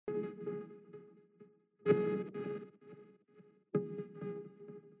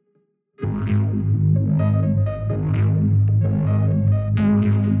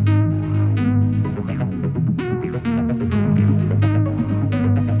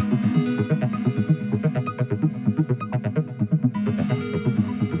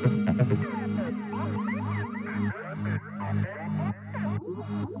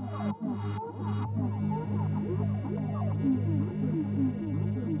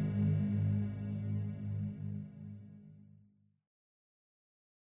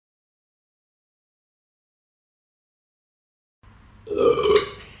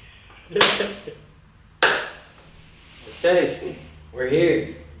Okay, we're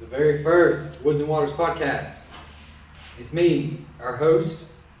here. The very first Woods and Waters podcast. It's me, our host.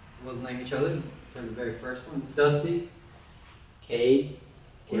 We'll name each other for the very first one. It's Dusty. Cade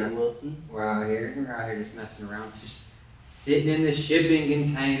Wilson. We're out here just messing around. Just sitting in the shipping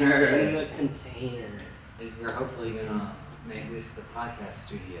container. In the container. We're hopefully gonna make this the podcast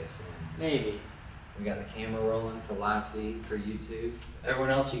studio soon. Maybe. We got the camera rolling for live feed for YouTube.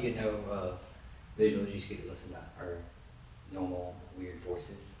 Everyone else, you get no visuals. You just get to listen to our normal weird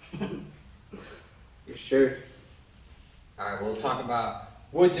voices. You're sure? All right, we'll talk about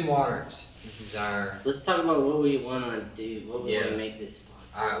Woods and Waters. This is our. Let's talk about what we want to do. What we want to make this fun.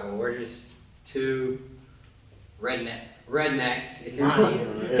 All right, well, we're just two rednecks. If you're,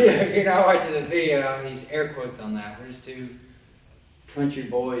 if you're not watching the video, I mean, these air quotes on that. We're just two country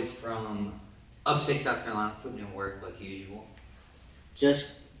boys from upstate South Carolina, putting in work like usual.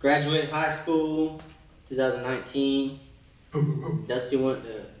 Just graduated high school, 2019. Dusty went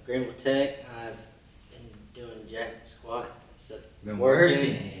to Greenville Tech. I've been doing jack squat. Been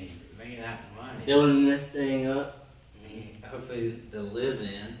working. Making that money. Building this thing up. Hopefully the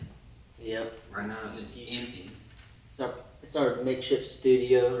live-in. Yep. Right now it's just empty. It's our makeshift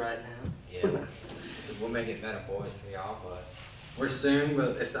studio right now. Yeah. We'll make it better, boys, for y'all, but we're soon.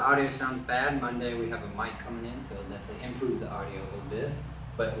 But if the audio sounds bad, Monday we have a mic coming in, so it'll definitely improve the audio a little bit.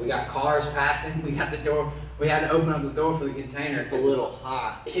 But we got cars passing. We got the door. We had to open up the door for the container. It's a little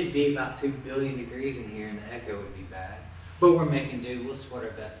hot. It'd be about 2 billion degrees in here, and the echo would be bad. But we're making do. We'll sweat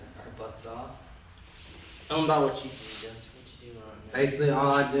our butts off. Tell them about what you do, Dusty. What you do right now. Basically,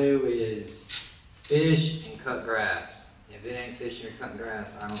 all I do is fish and cut grass. If it ain't fishing or cutting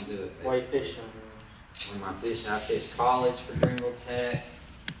grass, I don't do it. Why you fishing? When I fish, I fish college for Greenville Tech.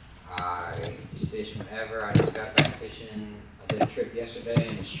 I just fish whenever. I just got back fishing. I did a trip yesterday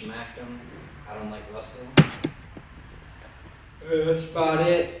and smacked them out on Lake Russell. That's about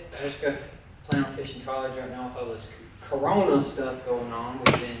it. I just got plan on fishing college right now with all this Corona stuff going on.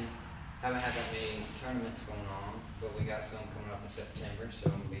 Haven't had that many tournaments going on, but we got some coming up in September, so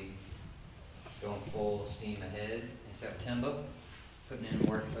I'm gonna be going full steam ahead in September, putting in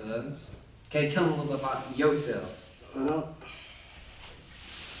work for those. Okay, tell them a little bit about yourself. Well,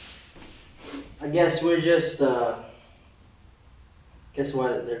 I guess we're just, guess why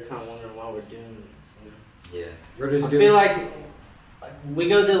they're kind of wondering why we're doing this. Yeah. We're just I feel like we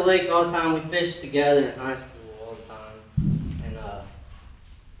go to the lake all the time. We fish together in high school all the time, and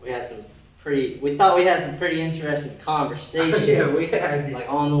we thought we had some pretty interesting conversations. Yeah, we had. Like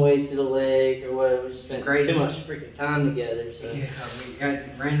on the way to the lake or whatever. We spent Crazy. too much freaking time together. So. Yeah, we got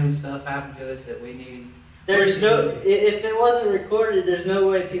random stuff happen to us that we need. There's no, if it wasn't recorded, there's no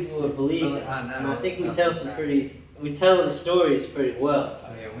way people would believe it. I know, and I think we tell the stories pretty well.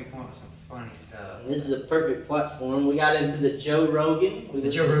 Oh yeah, we come up with some funny stuff. And this is a perfect platform. We got into the Joe Rogan. We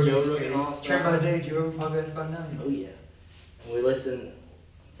listened to Joe Rogan also. Try by day, Joe Rogan podcast by now. Oh yeah. And we listened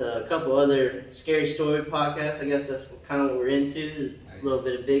to a couple other scary story podcasts. I guess that's kind of what we're into. A little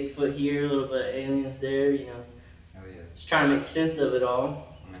bit of Bigfoot here, a little bit of aliens there. You know. Oh yeah. Just trying to make sense of it all.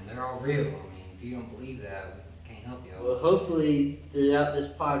 I mean, they're all real. I mean, if you don't believe that, we can't help you. Well, hopefully throughout this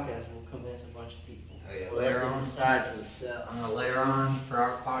podcast, we'll convince a bunch of people. Oh yeah. We'll let them decide for themselves. Later on for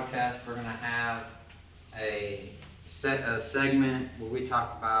our podcast, we're gonna have a segment where we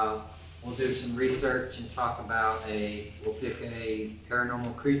talk about. We'll do some research and talk about we'll pick a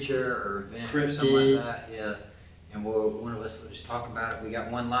paranormal creature or event or something like that. Yeah. And one of us will just talk about it. We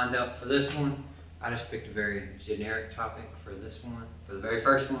got one lined up for this one. I just picked a very generic topic for this one, for the very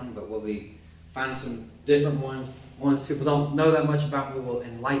first one, but we'll be finding some different ones people don't know that much about. We will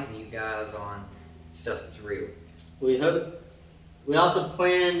enlighten you guys on stuff that's real. We hope. We also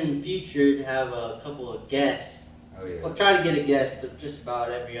plan in the future to have a couple of guests. Oh yeah. We'll try to get a guest just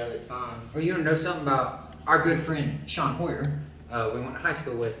about every other time. Well, you want to know something about our good friend Sean Hoyer? We went to high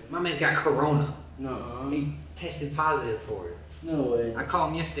school with. My man's got Corona. No. He tested positive for it. No way. I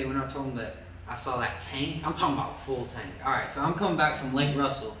called him yesterday when I told him that I saw that tank. I'm talking about a full tank. All right, so I'm coming back from Lake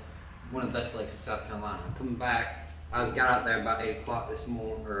Russell, one of the best lakes in South Carolina. I'm coming back. I got out there about 8 o'clock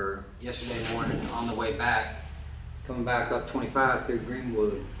yesterday morning. On the way back, coming back up 25 through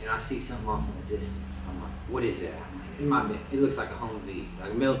Greenwood, and I see something off in the distance. I'm like, what is that? It might be. It looks like a Humvee,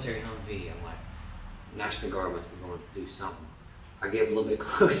 like a military Humvee. I'm like, National Guard must be going to do something. I get a little bit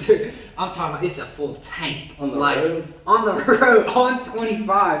closer. I'm talking about it's a full tank. On the road? On the road, on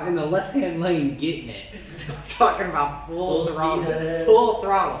 25, in the left-hand lane, getting it. I'm talking about full throttle. Full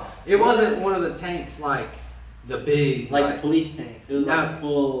throttle. It wasn't one of the tanks like the big... Like the police tanks. It was like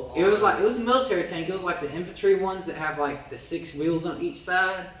full... It was a military tank. It was like the infantry ones that have like the 6 wheels on each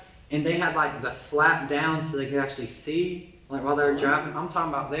side. and they had like the flap down so they could actually see, like while they were driving. I'm talking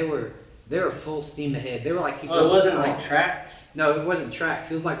about they were full steam ahead. They were like Oh, it wasn't like tracks? No, it wasn't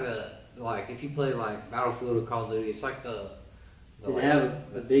tracks. It was like if you play like Battlefield or Call of Duty, it's like the Did it have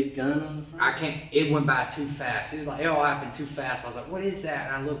a big gun on the front? it went by too fast. It was like, it all happened too fast. I was like, what is that?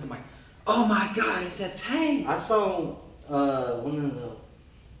 And I looked, I'm like, oh my God, it's a tank. I saw one of the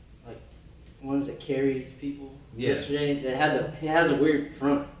ones that carries people yesterday. That it has a weird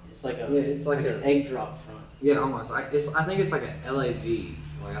front. It's like an egg drop front. Yeah, almost. I think it's like an LAV.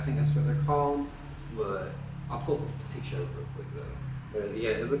 Like I think that's what they're called. But I'll pull the picture up real quick though. But yeah,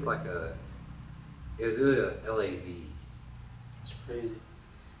 it looked like it was really a LAV. It's crazy.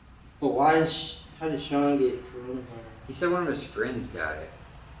 But how did Sean get coronavirus? He said one of his friends got it.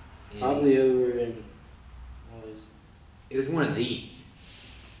 Probably over in. It was one of these.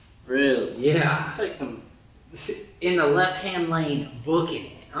 Really? Yeah. It's like some. In the left-hand lane, booking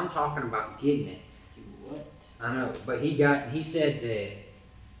it. I'm talking about getting it. Dude, what? I know, but he said that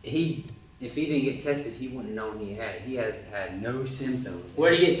if he didn't get tested, he wouldn't know he had it. He has had no symptoms.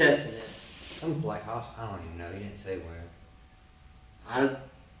 Where did he get tested at? Some black hospital. I don't even know. He didn't say where.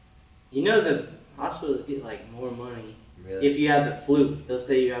 You know the hospitals get like more money Really? if you have the flu. They'll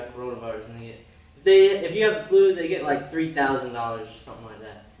say you have coronavirus, and if you have the flu, they get like $3,000 or something like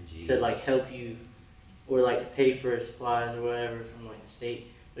that. Jeez. To like help you, or like to pay for supplies or whatever from like the state.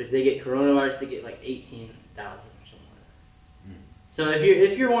 But if they get coronavirus, they get like 18,000 or something like that. So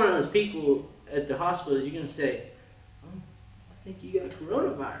if you're one of those people at the hospital, you're gonna say, "Oh, I think you got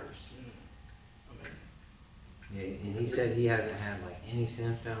coronavirus." Yeah, and he said he hasn't had like any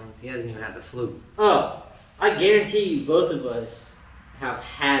symptoms. He hasn't even had the flu. Oh, I guarantee you, both of us have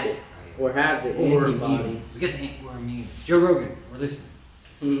had it or have the antibodies. We get we're immune. Joe Rogan, we're listening.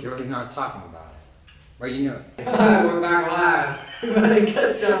 Hmm. Joe Rogan's not talking about it. Right, you know it. We're back live.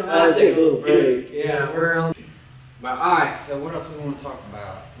 I'll take a little break. Yeah, we're on. But alright, so what else we want to talk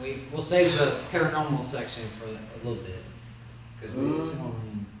about? We'll save the paranormal section for a little bit. Because we're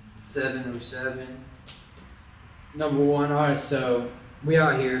on 707. Number one, alright, so we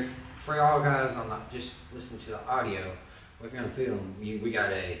out here. For y'all guys on just listen to the audio, if you're on film, we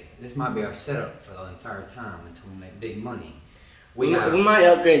got this might be our setup for the entire time until we make big money. We might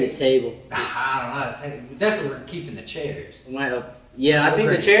upgrade the table. I don't know. That's what we're keeping the chairs. I think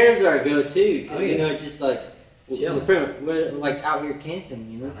the chairs are a go-to because just like Chilling. we're like out here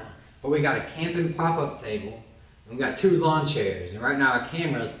camping, you know. But we got a camping pop-up table, and we got 2 lawn chairs, and right now our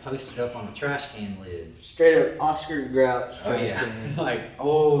camera is posted up on the trash can lid. Straight up Oscar Grouch trash can. Like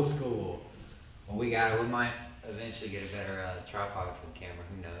old school. Well, we might eventually get a better tripod for the camera.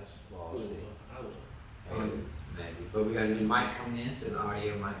 Who knows? We'll all see. Maybe. But we got a new mic coming in, so the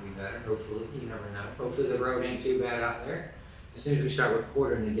audio might be better. Hopefully, you never know. Hopefully the road ain't too bad out there. As soon as we start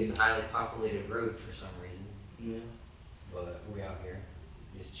recording, it gets a highly populated road for some reason. Yeah. But we out here,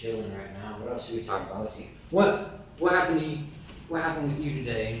 just chilling right now. What else should we talk about? Let's see. What happened to you? What happened with you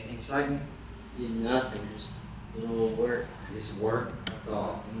today? Anything exciting? Did nothing, just a little work. Just work. That's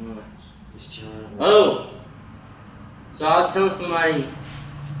all. Nothing much. Just chilling. Oh! So I was telling somebody,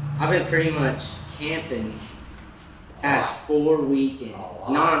 I've been pretty much camping the past 4 weekends,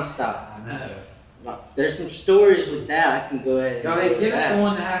 nonstop. I know. There's some stories with that. I can go ahead and Go ahead, give us the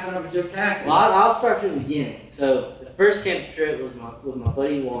one that happened up at Joe Cassidy. Well, I'll start from the beginning. So the first camping trip was with my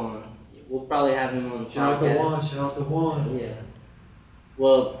buddy Juan. We'll probably have him on the Shout out to podcast. one. Shout out to one. Yeah.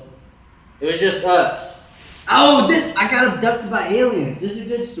 Well, it was just us. Oh, I got abducted by aliens. This is a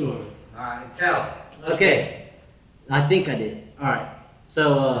good story. Alright, tell it. Okay. I think I did. Alright.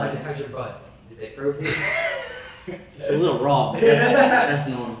 So, How's your butt? Did they probe it? it's a little raw. That's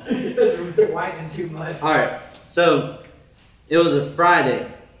normal. That's whitening too much. Alright. So, it was a Friday.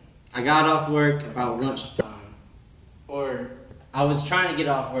 I got off work about lunchtime. Or, I was trying to get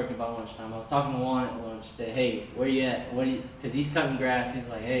off work about lunchtime. I was talking to Juan at lunch. He said, hey, where you at? Because he's cutting grass. He's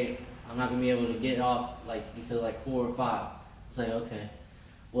like, hey, I'm not going to be able to get off until 4 or 5. I was like, okay.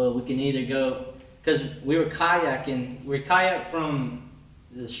 Well, we can either go, because we were kayaking. We kayaked from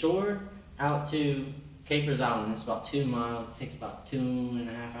the shore out to Capers Island. It's about 2 miles. It takes about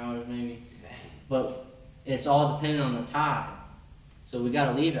 2.5 hours maybe. Dang. But it's all dependent on the tide. So we got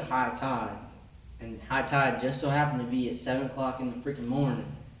to leave at high tide. And high tide just so happened to be at 7 o'clock in the freaking morning,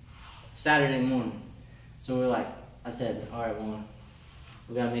 Saturday morning. So we're like, I said, all right, Juan,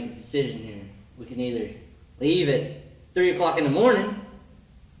 we got to make a decision here. We can either leave at 3 o'clock in the morning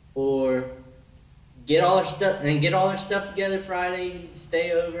or get all our stuff together Friday,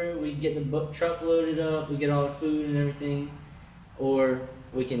 stay over, we get the truck loaded up, we get all our food and everything, or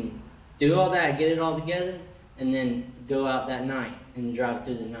we can do all that, get it all together, and then go out that night and drive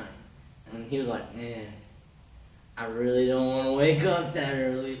through the night. And he was like, man, I really don't want to wake up that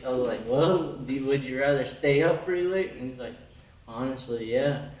early. I was like, well, would you rather stay up pretty late? And he's like, honestly,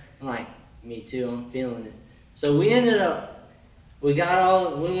 yeah. I'm like, me too, I'm feeling it. So we ended up, we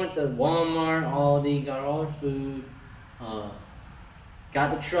went to Walmart, Aldi, got all our food,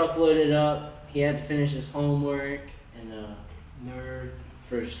 got the truck loaded up. He had to finish his homework and Nerd.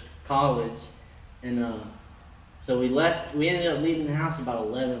 for college. And so we ended up leaving the house about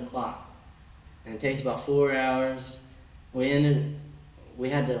 11 o'clock. And it takes about 4 hours. We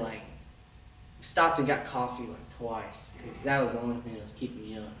had to like, stopped and got coffee like twice. Because that was the only thing that was keeping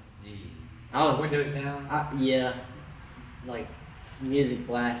me up. Gee. I was, Windows down. yeah, like music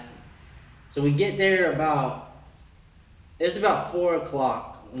blasting. So we get there it's about 4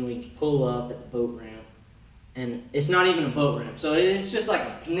 o'clock when we pull up at the boat ramp. And it's not even a boat ramp. So it's just like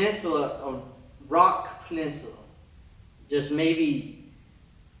a peninsula, a rock peninsula. Just maybe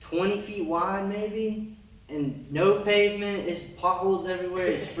 20 feet wide maybe. And no pavement, it's potholes everywhere,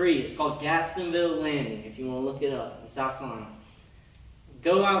 it's free. It's called Gatsonville Landing if you want to look it up in South Carolina.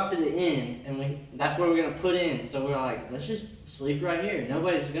 Go out to the end, and that's where we're going to put in. So we're like, let's just sleep right here.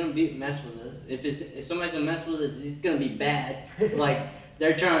 Nobody's going to mess with us. If somebody's going to mess with us, it's going to be bad. Like,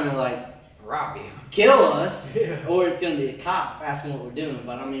 they're trying to, like, Rob you. kill us, Yeah. or it's going to be a cop asking what we're doing.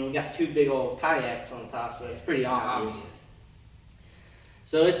 But, I mean, we got 2 big old kayaks on top, so it's pretty obvious.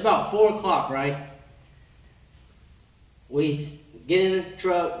 So it's about 4 o'clock, right? We get in the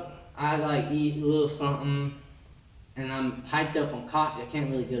truck. I, like, eat a little something. And I'm hyped up on coffee. I can't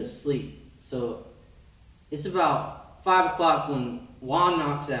really go to sleep. So it's about 5 o'clock when Juan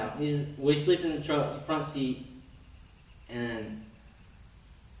knocks out. We sleep in the truck, the front seat, and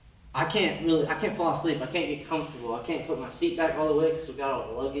I can't fall asleep. I can't get comfortable. I can't put my seat back all the way because we got all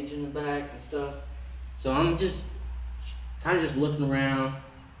the luggage in the back and stuff. So I'm just kind of just looking around,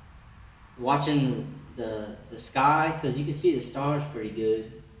 watching the sky because you can see the stars pretty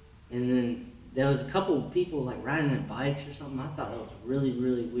good. And then there was a couple of people like riding their bikes or something. I thought that was really,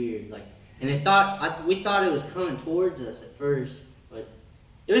 really weird. Like, and we thought it was coming towards us at first, but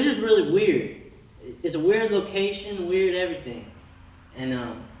it was just really weird. It's a weird location, weird everything.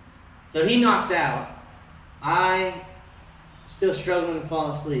 And so he knocks out. I still struggling to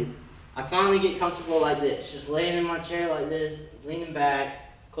fall asleep. I finally get comfortable like this, just laying in my chair like this, leaning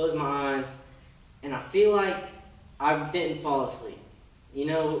back, close my eyes, and I feel like I didn't fall asleep. You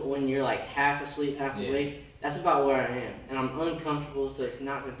know, when you're like half asleep, half awake, that's about where I am. And I'm uncomfortable, so it's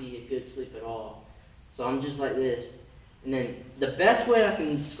not going to be a good sleep at all. So I'm just like this. And then the best way I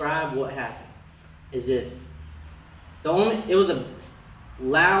can describe what happened is it was a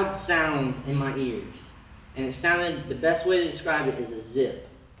loud sound in my ears. And it sounded, the best way to describe it is a zip.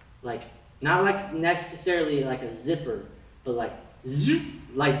 Like, not like necessarily like a zipper, but like zoop,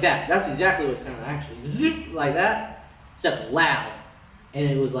 like that. That's exactly what it sounded actually. Zoop, like that, except loud. And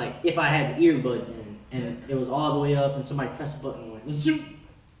it was like if I had the earbuds in, and it was all the way up, and somebody pressed a button and went zoop.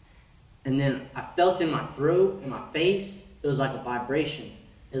 And then I felt in my throat, in my face, it was like a vibration.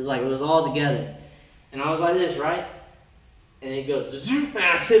 It was like it was all together. And I was like this, right? And it goes zoop, and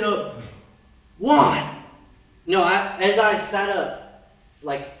I sit up. One. No, as I sat up,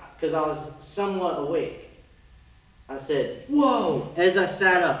 like, because I was somewhat awake, I said, whoa, as I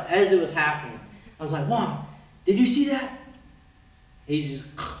sat up, as it was happening. I was like, Juan, did you see that? He's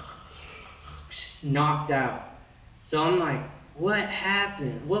just knocked out. So I'm like, what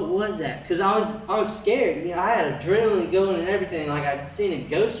happened? What was that? Because I was scared. You know, I had adrenaline going and everything, like I'd seen a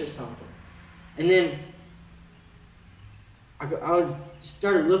ghost or something. And then I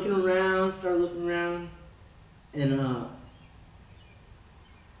started looking around, and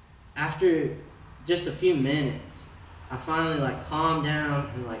after just a few minutes, I finally like calmed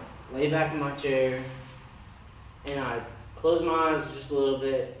down and like lay back in my chair, and I closed my eyes just a little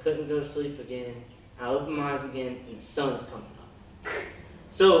bit, couldn't go to sleep again. I opened my eyes again, and the sun's coming up.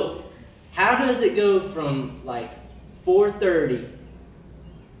 So, how does it go from like 4:30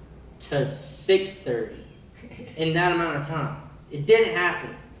 to 6:30 in that amount of time? It didn't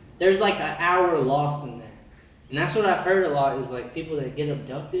happen. There's like an hour lost in there. And that's what I've heard a lot is like people that get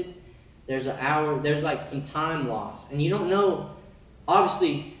abducted, there's an hour, there's like some time lost. And you don't know,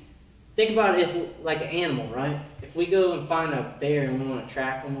 obviously, think about it if, like an animal, right? If we go and find a bear and we want to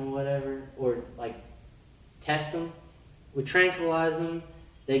trap them or whatever, or like test them, we tranquilize them,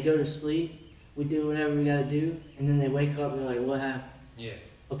 they go to sleep, we do whatever we gotta do, and then they wake up and they're like, what happened? Yeah.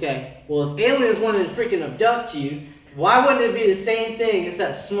 Okay, well if aliens wanted to freaking abduct you, why wouldn't it be the same thing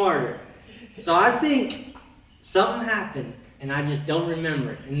except smarter? So I think something happened and I just don't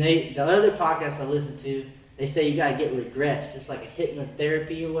remember it. And the other podcasts I listen to, they say you gotta get regressed. It's like a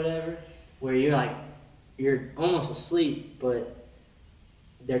hypnotherapy or whatever. where you're almost asleep, but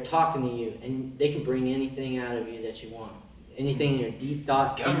they're talking to you, and they can bring anything out of you that you want. Anything in your deep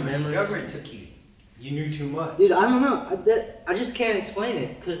thoughts, deep memories. Government took you. You knew too much. Dude, I don't know. I just can't explain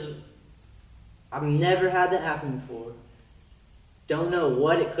it because I've never had that happen before. Don't know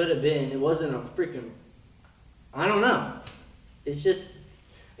what it could have been. It wasn't a freaking. I don't know. It's just.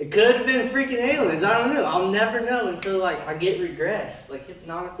 It could have been freaking aliens. I don't know. I'll never know until like I get regressed, like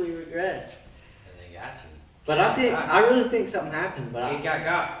hypnotically regressed. And they got you. But I really think something happened. But Kate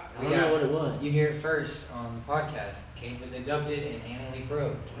got. I don't know what it was. You hear it first on the podcast. Kate was abducted and anally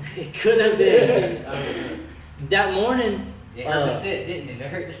probed. It could have been. I don't know. That morning. It hurt to sit, didn't it?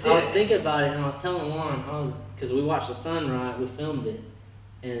 It hurt to sit. I was thinking about it, and I was telling Juan, because we watched the sunrise, we filmed it,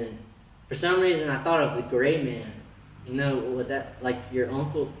 and for some reason I thought of the Gray Man. You know what that, like your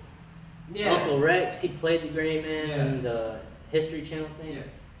uncle, Uncle Rex, he played the Gray Man in the History Channel thing. Yeah.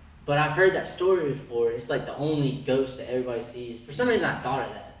 But I've heard that story before. It's like the only ghost that everybody sees. For some reason I thought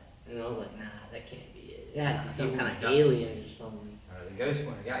of that, and I was like, nah, that can't be it. It had to be some kind of alien or something. The ghost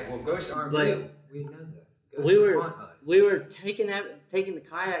one, yeah. Well, ghosts aren't But real. We know that. Ghosts We were taking the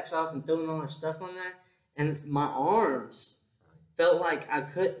kayaks off and throwing all our stuff on there, and my arms felt like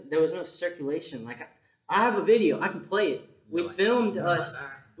there was no circulation. Like I have a video, I can play it. We filmed us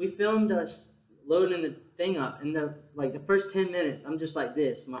loading the thing up, and the first 10 minutes, I'm just like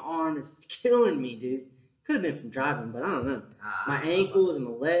this. My arm is killing me, dude. Could have been from driving, but I don't know. My ankles and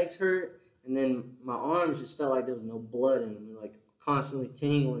my legs hurt, and then my arms just felt like there was no blood in them, like constantly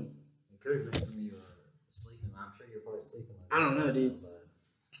tingling. It could have been from you sleeping. I'm sure you're probably sleeping. I don't know, dude.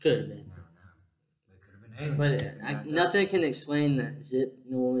 Could have been. I don't know. It could have been aliens. But nothing can explain that zip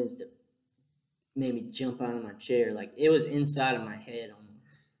noise that made me jump out of my chair. Like, it was inside of my head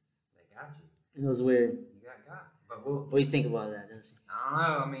almost. They got you. It was weird. You got. But What do you think about that, Dusty? I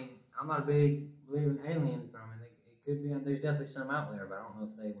don't know. I mean, I'm not a big believer in aliens, but I mean, it could be. There's definitely some out there, but I don't know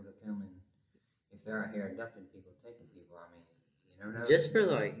if they were filming. If they're out here abducting people, taking people. I mean, you never know. Just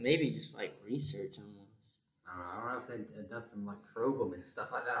for maybe just research almost. I don't know if they abduct them, probe them and stuff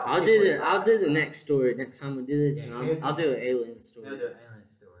like that. I'll do the next story next time we do this. Yeah, I'll do an alien story. We'll do an alien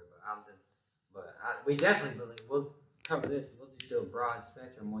story, we definitely believe we'll cover this. We'll just do a broad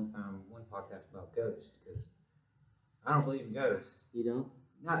spectrum one podcast about ghosts, because I don't believe in ghosts. You don't?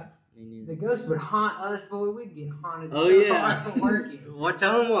 No. Me neither. The ghosts would haunt us, boy. We'd get haunted yeah. hard for working. Well,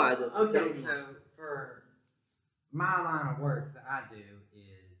 tell them why. Okay, so for my line of work that I do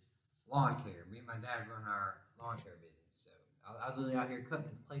is lawn care. Me and my dad run our lawn care business. So I was literally out here cutting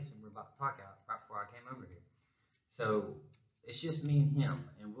the place that we're about to talk about right before I came over here. So it's just me and him,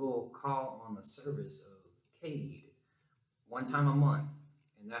 and we'll call on the service of Cade one time a month,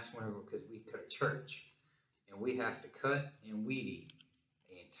 and that's whenever, because we cut a church, and we have to cut and weed eat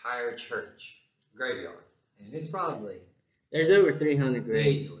the entire church graveyard, and it's probably there's over 300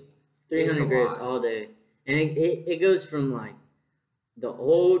 graves. easily 300 graves all day, and it goes from the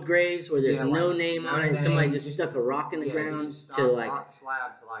old graves where there's no name on it, and somebody just stuck a rock in the ground to rock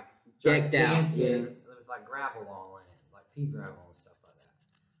slab to decked out, with gravel all in it, like pea gravel and stuff like that.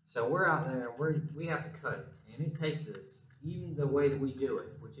 So we're out there, and we have to cut it, and it takes us, even the way that we do it,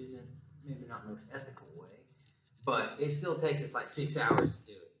 which isn't maybe not the most ethical way, but it still takes us 6 hours to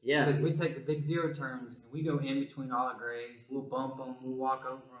do it. Yeah. Because we take the big zero turns and we go in between all the graves. We'll bump them. We'll walk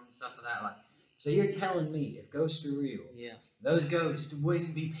over them, stuff like that. So you're telling me if ghosts are real, those ghosts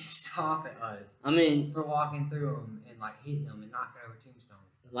wouldn't be pissed off at us. I mean, for walking through them and hitting them and knocking over tombstones.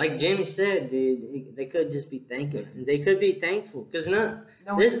 Like Jamie said, dude, they could just be thanking, and they could be thankful because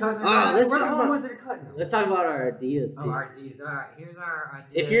let's talk about our ideas, dude. Oh, our ideas. All right, here's our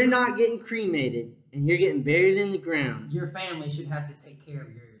idea. If you're not getting cremated and you're getting buried in the ground, your family should have to take care of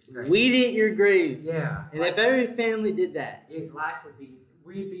your grave. Weed eat your grave. Yeah. And if every family did that, life would be.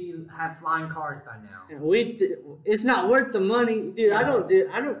 We'd have flying cars by now. And it's not worth the money, dude. I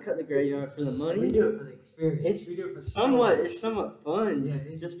don't cut the graveyard for the money. We do it for the experience. We do it for it's somewhat fun.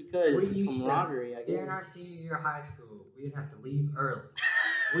 Yeah, just because the camaraderie. I guess. During our senior year of high school, we'd have to leave early.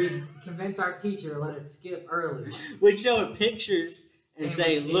 We'd convince our teacher to let us skip early. We'd show her pictures and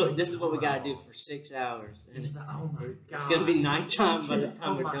say, "Look, this is what we gotta do for 6 hours." And oh my god, it's gonna be nighttime by the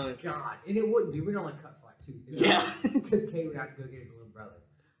time we're done. Oh my god, and it wouldn't be. We'd only cut for 2-3 hours. Yeah, because Kate would have to go get his little brother.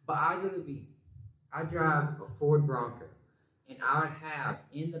 But I drive a Ford Bronco, and I would have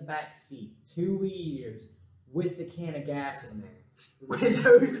in the back seat 2 weed eaters with the can of gas in there,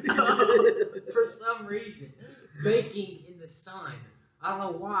 windows up for some reason, baking in the sun. I don't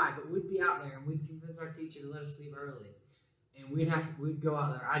know why, but we'd be out there and we'd convince our teacher to let us leave early. and we'd go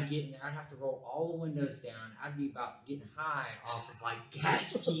out there. I'd get in there. I'd have to roll all the windows down. I'd be about getting high off of like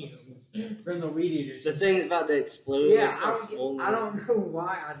gas fumes from the weed eaters. The thing's about to explode. Yeah, It's all swollen. I don't know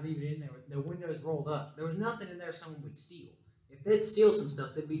why I'd leave it in there with the windows rolled up. There was nothing in there someone would steal. If they'd steal some stuff,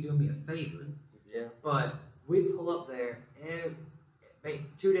 they'd be doing me a favor. Yeah. But we'd pull up there and maybe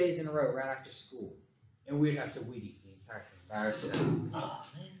 2 days in a row right after school, and we'd have to weed eat the entire thing by ourselves. Oh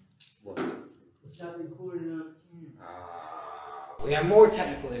man. What? Stop recording on camera. We have more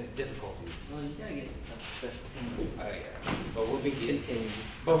technical difficulties. Well, you gotta get some type of special camera. Oh yeah, but we'll be getting. Continue.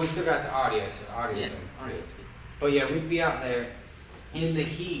 But we still got the audio, so the audio. Yeah. Audio's good. But yeah, we'd be out there in the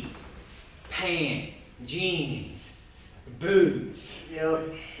heat, pants, jeans, boots,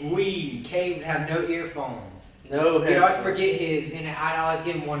 Yep. weed. Cave would have no earphones. No. He'd always forget his, and I'd always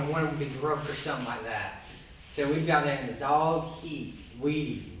give him one. One would be broke or something like that. So we'd be out there in the dog heat,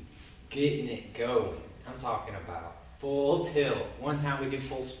 weed, getting it going. I'm talking about full tilt. One time we did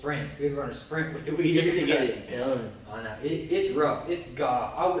full sprints. We'd run a sprint with the weed Just to eater. get it done. I know. It's rough. It's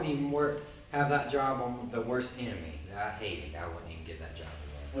god. I wouldn't even have that job on the worst enemy that I hated. I wouldn't even get that job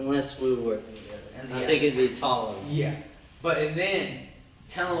again. Unless we were working together. And I yeah. think it'd be taller. Yeah. But and then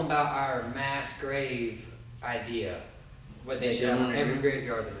tell them about our mass grave idea. What they should have on every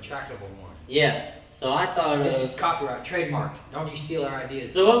graveyard, the retractable one. Yeah. So I thought This is of. copyright, trademark. Don't you steal our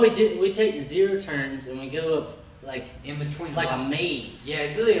ideas. So what we do, we take the 0 turns and we go up like In between a blocks. maze. Yeah,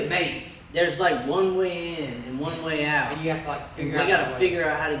 it's really a maze. There's like one way in and one way out. And you have to like And figure we out. gotta the way. figure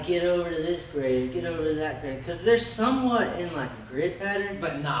out how to get over to this grave, get over to that grave, because they're somewhat in like a grid pattern,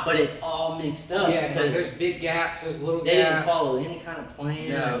 But not. but it's all mixed up yeah, because there's big gaps, there's little they gaps. didn't follow any kind of plan.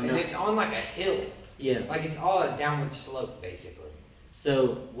 No, or and it's on like a hill. yeah. Like it's all a downward slope, basically.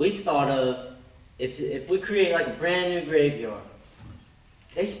 So we thought of if we create like a brand new graveyard,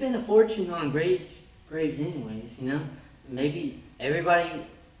 they spend a fortune on graves anyways, you know. Maybe everybody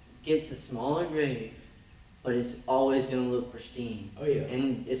gets a smaller grave, but it's always going to look pristine. Oh yeah.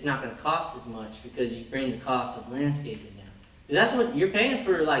 And it's not going to cost as much because you bring the cost of landscaping down. Because that's what you're paying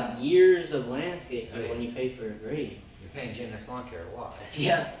for, like years of landscaping Oh, yeah. when you pay for a grave. You're paying Gymnast Lawn Care a lot.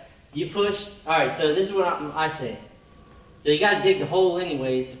 Yeah. You push. All right. So this is what I say. So you got to dig the hole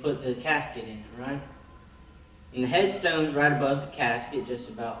anyways to put the casket in, right? And the headstone's right above the casket,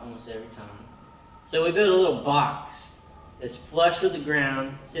 just about almost every time. So we build a little box that's flush with the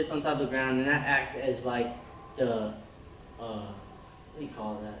ground, sits on top of the ground, and that acts as like the what do you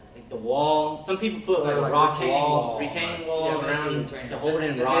call that? Like the wall. Some people put like a rock wall, retaining wall around to hold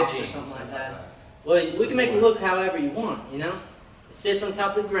in rocks or something like that. Well, we can make it look however you want, you know? It sits on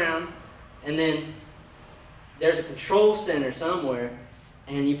top of the ground, and then there's a control center somewhere,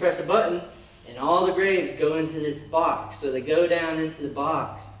 and you press a button, and all the graves go into this box. So they go down into the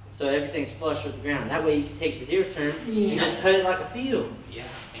box, so everything's flush with the ground. That way you can take the 0 turn and just cut it like a field. Yeah,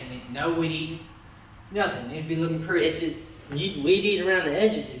 and then no weed, nothing. It'd be looking pretty. It just, you'd weed eat around the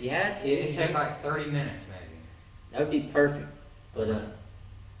edges if you had to. It'd take like 30 minutes maybe. That would be perfect, but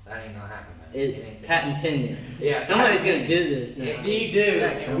That ain't gonna happen, man. it patent pending. Yeah, Somebody's patent gonna do this now. If we do,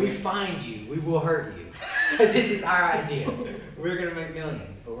 That and we find you, we will hurt you. Because this is our idea. We're gonna make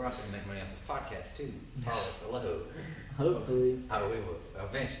millions, but we're also gonna make money off this podcast too. Follow us below. Hopefully. Oh, we will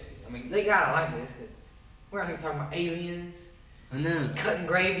eventually. I mean, they gotta like this. 'Cause we're out here talking about aliens, I know. cutting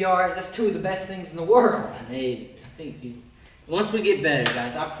graveyards. That's 2 of the best things in the world. Hey, I think people. Once we get better,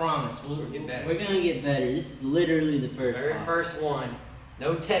 guys, I promise, We'll get better. we're gonna get better. This is literally the first. Very pod. first one.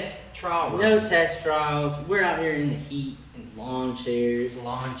 No test trial. No run. test trials. We're out here in the heat in lawn chairs.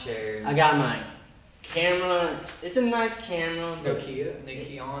 Lawn chairs. I got my camera. It's a nice camera. but Nokia,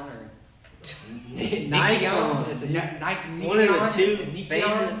 Nikon, or Nikon. It's a Nikon. One of the 2 Nikon?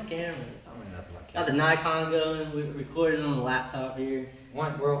 famous cameras. I don't know nothing about Got the Nikon going. We're recording on the laptop here. We'll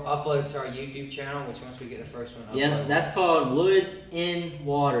upload it to our YouTube channel, which once we get the first one uploaded. Yeah, that's called Woods in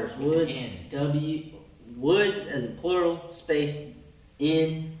Waters. Woods N. Woods as a plural space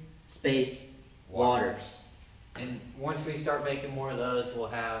in space waters. And once we start making more of those,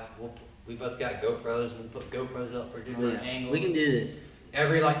 we both got GoPros. We'll put GoPros up for different angles. We can do this.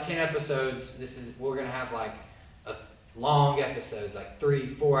 Every like 10 episodes, we're gonna have like a long episode, like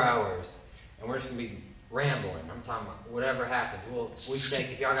 3-4 hours, and we're just gonna be rambling. I'm talking about whatever happens. We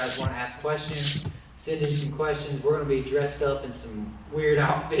think if y'all guys want to ask questions, send in some questions. We're gonna be dressed up in some weird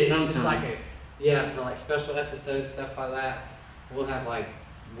outfits, just Sometime. like for like special episodes, stuff like that. We'll have like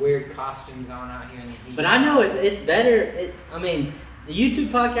weird costumes on out here in the heat. But I know it's better. I mean, the YouTube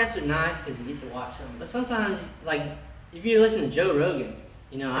podcasts are nice because you get to watch them. But sometimes, like, if you listen to Joe Rogan,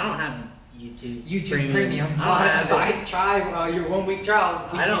 you know, I don't have YouTube Premium. I don't have it. Try your 1 week trial.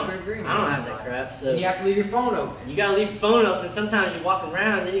 I don't Premium. have that crap. So And you have to leave your phone open. you gotta leave your phone up, and sometimes you walk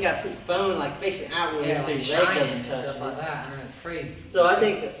around, then you gotta put your phone like facing outward Yeah, so like your leg shining doesn't and touch stuff it. like that. I mean, it's crazy. So I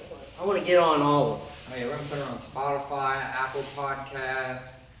think I want to get on all of them. Oh yeah, we're gonna put her on Spotify, Apple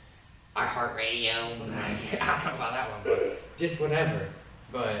Podcasts, iHeartRadio. I don't know about that one, but just whatever.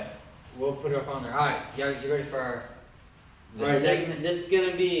 But we'll put it up on there. All right, you ready for our All right, this segment? is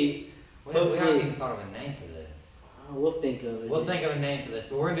gonna be. We haven't Hopefully- even thought of a name for this. We'll think of it. We'll think of a name for this,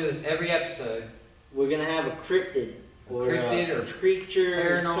 but we're gonna do this every episode. We're gonna have a cryptid or Cryptid a or creature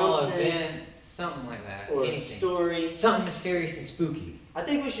or Paranormal something, event, something like that. or a Anything. story. Something mysterious and spooky. I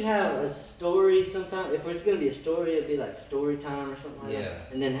think we should have a story sometime. If it's gonna be a story, it'd be like story time or something like Yeah. that.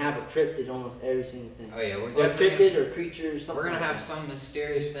 And then have a cryptid almost every single thing. Oh yeah, we're Or a definitely cryptid or creature or something. we're gonna like have some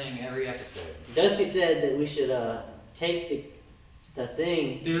mysterious thing every episode. that. Dusty said that we should take the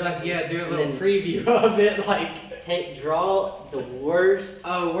thing, Do like do a And little then- preview of it, like draw the worst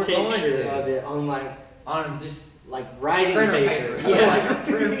oh we're going picture to of it on on just like writing printer paper. paper. Yeah. like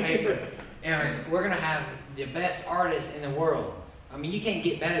a printer paper. And we're gonna have the best artists in the world. I mean, you can't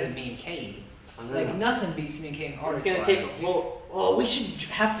get better than me and Cade. I know. Like nothing beats me and Cade. It's Artist gonna take. Well, we should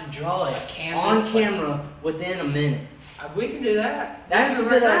have to draw it on canvas, like- camera within a minute. We can do that. That's We a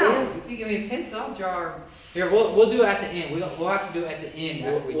can good right now. idea. If you give me a pencil, I'll draw. Here, we'll do it at the end. We'll have to do it at the end.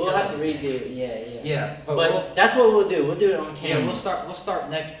 after we We'll tell have to everything. redo it. Yeah. Yeah, but, But that's what we'll do. We'll do it on yeah, camera. we'll start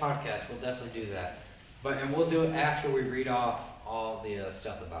next podcast. We'll definitely do that. And we'll do it after we read off all the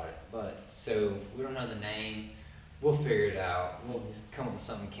stuff about it. But so we don't know the name. We'll figure it out. We'll come up with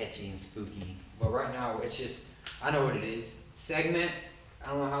something catchy and spooky. But right now it's just I know what it is. Segment. I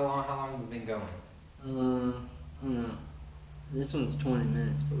don't know how long we've been going. I don't know. This one's 20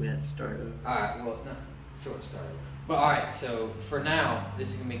 minutes, but we have to start over. Alright, well no, sort of started. But alright, so for now, this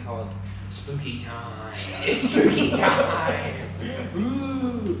is gonna be called Spooky Time. It's spooky time.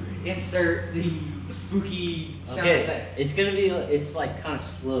 Ooh, insert the spooky sound Okay, effect. it's gonna be. It's like kind of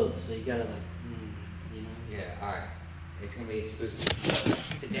slow, so you gotta like, you know. Yeah, alright. It's gonna be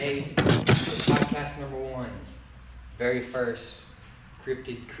spooky. Today's podcast number one's very first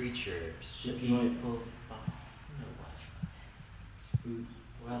cryptid creature. You Spooky. might pull. Spook.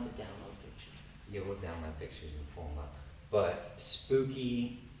 We'll have to download pictures. Yeah, we'll download pictures and pull them up. But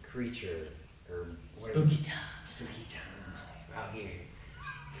spooky creature or whatever. Spooky time. Spooky time out here.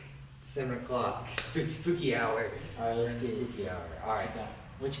 7 o'clock. Spooky hour. All right, let's get it. Spooky hour. All right.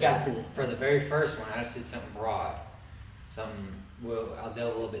 What you got for this? For the very first one, I just did something broad. I'll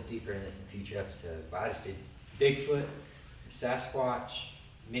delve a little bit deeper in this in future episodes. But I just did Bigfoot, Sasquatch,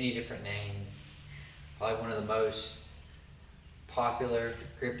 many different names. Probably one of the most popular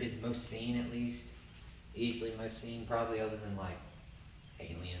cryptids, most seen at least. Easily most seen, probably, other than like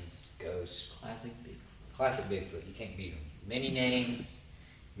aliens, ghosts. Classic Bigfoot. Classic Bigfoot, you can't beat them. Many names,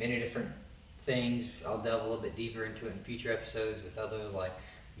 many different things. I'll delve a little bit deeper into it in future episodes with other like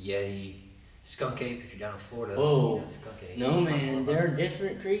Yeti, skunk ape if you're down in Florida. Whoa. You know, skunk ape. No man, they're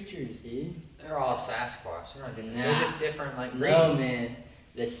different creatures, dude. They're all Sasquatch. They're not different. Nah. They're just different like No breeds. man,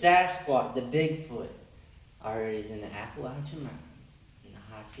 the Sasquatch, the Bigfoot, already is in the Appalachian Mountains, in the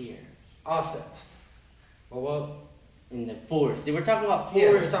high Sierras, Awesome. Well, in the forest. See, we're talking about yeah,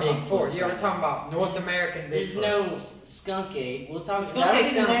 we're forest talking about Bigfoots forest. Yeah, we're right talking about North American There's Bigfoot. no skunk ape. We'll talk. Skunk that'll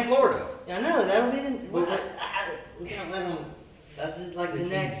ape's be the down in next- Florida. Yeah, I know that'll be the. Well, We can't let them. That's like the The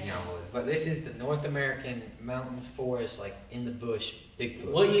next. teasing y'all was. But this is the North American mountain forest, like in the bush,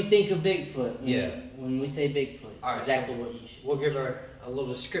 Bigfoot. What you think of Bigfoot? Yeah. When we say Bigfoot, it's All right, exactly what you should. We'll give her a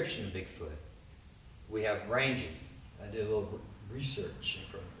little description of Bigfoot. We have ranges. I did a little research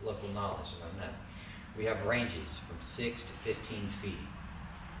from local knowledge about that. We have ranges from 6 to 15 feet.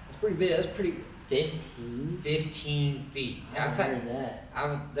 That's pretty big. That's pretty. 15. 15 feet. I heard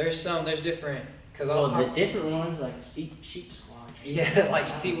that. There's different. Cause Well, I'll the talk. different ones like sheep squatch. or Yeah, something. like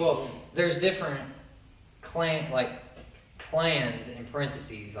you see, well, there's different clans in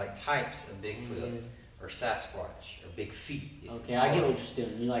parentheses, like types of Bigfoot or Sasquatch or Big Feet. if Okay, you I call get it. what you're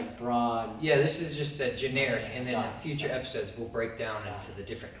doing. You like broad. Yeah, this is just the generic, and then Got in it. future episodes we'll break down into the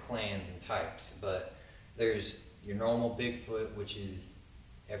different clans and types. But there's your normal Bigfoot, which is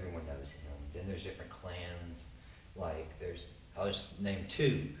everyone knows him. Then there's different clans, like I'll just name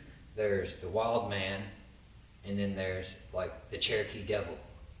two. There's the Wild Man, and then there's like the Cherokee Devil.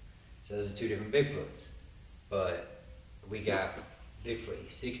 So those are two different Bigfoots. But we got Bigfoot,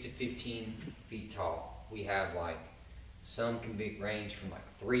 he's 6 to 15 feet tall. We have like some can be range from like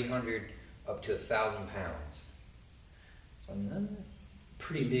 300 up to 1,000 pounds. So another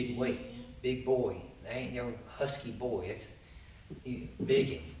pretty big weight, big boy. That ain't no husky boy. It's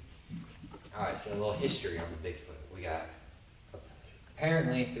big. Alright, so a little history on the Bigfoot. We got,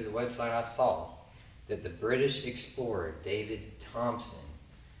 apparently through the website I saw, that the British explorer David Thompson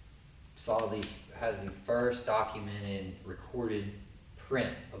has the first documented, recorded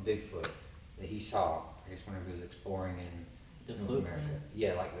print of Bigfoot that he saw, I guess whenever he was exploring in The North footprint? America.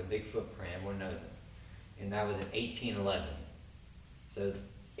 Yeah, like the Bigfoot print, everyone knows it. And that was in 1811. So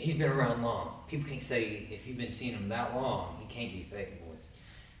he's been around long. People can't say if you've been seeing him that long, he can't be fake, boys.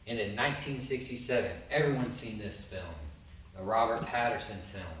 And in 1967, everyone's seen this film, the Robert Patterson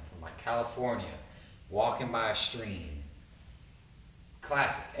film from like California, walking by a stream.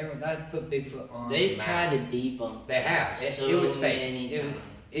 Classic. Everyone, I put Bigfoot on. They've the map. tried to debunk. They have. So It was fake. many It, times.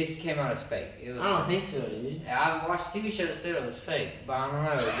 it came out as fake. It was I don't think so, dude. I watched TV show that said it was fake, but I don't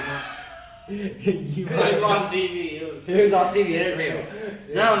know. You It might was on TV. It was. It was on TV. It's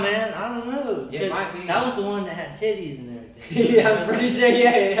real. No, man, I don't know. Yeah, it 'Cause might be. That was the one that had titties and everything. Yeah, I'm pretty sure.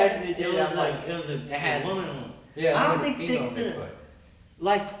 Yeah, it actually It did. was I'm like it was a it had- woman one. yeah, I don't it think would be on Bigfoot- Bigfoot.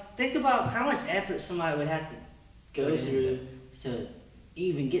 Like, think about how much effort somebody would have to go Put into through to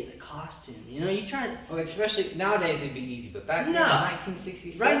even get the costume. You know, you try to Well, especially nowadays it'd be easy, but back then, No.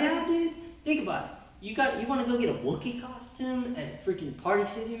 1967. right now, dude. Think about it. You want to go get a Wookiee costume at freaking Party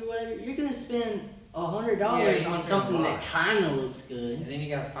City or whatever. You're gonna spend $100 Yeah, you're on gonna something spend a that lot. kind of looks good. And then you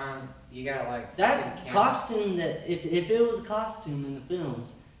gotta like That get a camera. costume that if it was a costume in the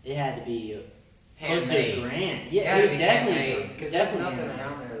films, it had to be close to Handmade. a grand. It Yeah, had it to was be definitely handmade, because there's definitely nothing handmade.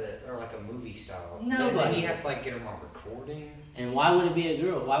 around there that are like a movie style. Nobody. Then you have to like get them on recording. And why would it be a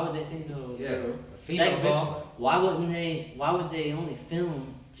girl? Why would they think of a Yeah, girl? a female Second of all, Bigfoot. why would they only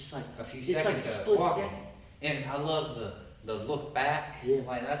film just like A few just like seconds a of split walking. second? And I love the look back. Yeah.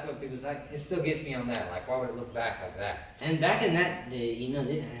 Like that's what people like. It still gets me on that. Like why would it look back like that? And back in that day, you know,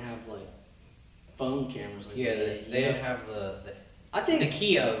 they didn't have like phone cameras like Yeah, that. they you didn't know? have the I the think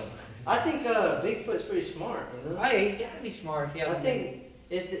Keo. Bigfoot's pretty smart. You know? Oh yeah, he's gotta be smart. Yeah, I think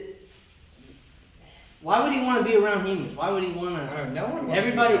if the, why would he want to be around humans? Why would he want I to? don't know. No one wants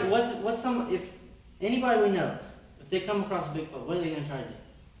to be Everybody, around. what's some if anybody we know, if they come across a Bigfoot, what are they gonna try to do?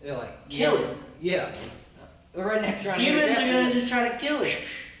 They're like Kill yeah, it. Yeah. The rednecks around here. Humans are definitely- gonna just try to kill it.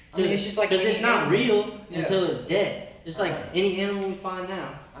 I mean, it's just like because any it's not animal. real Yeah. until it's dead. It's like Right. any animal we find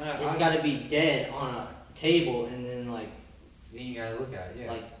now. I know. It's got to be dead on a table and then like Then you gotta look at it.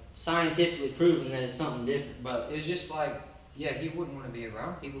 Yeah. like scientifically proven that it's something different. But it's just like, yeah, he wouldn't want to be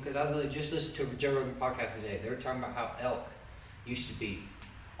around people because I was just listening to a Joe Rogan podcast today. They were talking about how elk used to be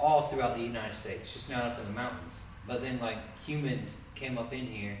all throughout the United States, just not up in the mountains. But then like humans came up in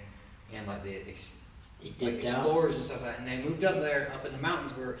here and like the It like dipped out. explorers and stuff like that, and they moved up there, up in the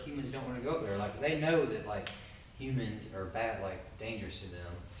mountains where humans don't want to go up there. Like they know that like humans are bad, like dangerous to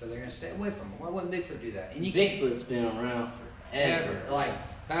them, so they're gonna stay away from them. Why wouldn't Bigfoot do that? And you can't Bigfoot's been around forever. ever like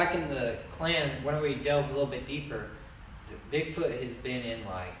back in the clan when we delve a little bit deeper. Bigfoot has been in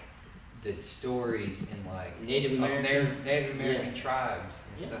like the stories in like Native of Americans. Native American Yeah. tribes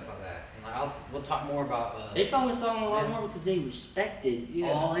and Yeah. stuff like that. And like we'll talk more about. They probably saw him a lot Yeah. more because they respected Yeah.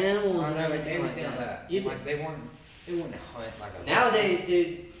 all animals I and know everything like everything that. like that. You- Like they wouldn't hunt like a Nowadays,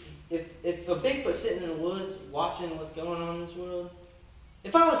 dude, if a Bigfoot's sitting in the woods watching what's going on in this world,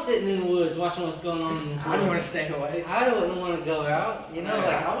 if I was sitting in the woods watching what's going on in this I world, don't want to stay away. I wouldn't want to go out. You know, Yeah,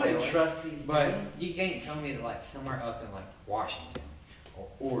 like I'd I stay wouldn't away. trust these. But things. you can't tell me that like somewhere up in like Washington or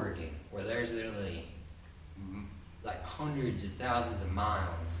Oregon, where there's literally like hundreds of thousands of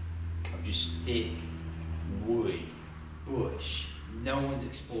miles of just thick wood, bush, no one's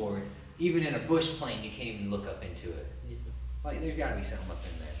explored. Even in a bush plane, you can't even look up into it. Like there's got to be something up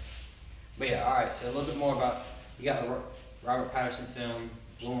in there. But yeah, all right. So a little bit more about you got the Robert Patterson film,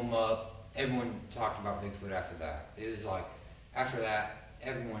 blew him up. Everyone talked about Bigfoot after that. It was like after that,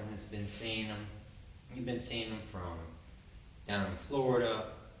 everyone has been seeing him. You've been seeing him from down in Florida,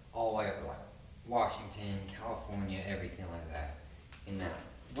 all the way up to like Washington, California, everything like that. And now,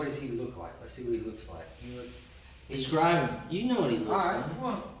 what does he look like? Let's see what he looks like. Describe him. You know what he looks All like. right.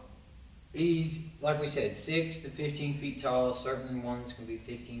 Well, he's like we said, 6 to 15 feet tall. Certain ones can be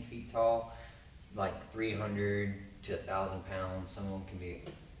 15 feet tall, like 300 to 1,000 pounds. Some of them can be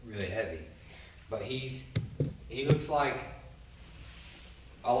really heavy. But he looks like.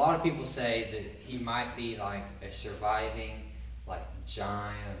 A lot of people say that he might be like a surviving, like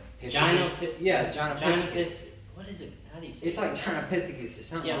Gynopithecus. Yeah, Gynopithecus. What is it? How do you say It's like Gynopithecus or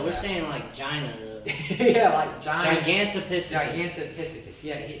something. Yeah, like we're that. saying like Gina. Yeah, like giant. Gigantopithecus. Gigantopithecus.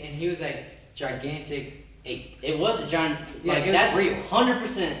 Yeah, and he was a gigantic ape. It was a giant. Yeah, Like, it was that's real.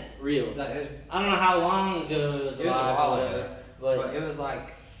 100% real. Like, I don't know how long ago it was It was a alive while or whatever, ago, but but it was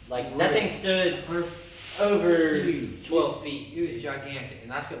like like real. that thing stood for over Huge. 12 feet. He was gigantic,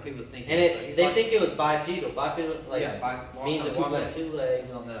 and that's what people think. And they think it was bipedal. Bipedal, like, means it walks on two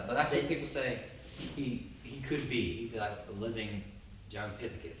legs. But that's what people say. He could be. He'd be like a living John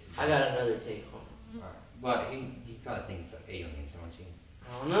Pithead. I got another take on it. Alright. But he probably thinks it's like aliens, don't you?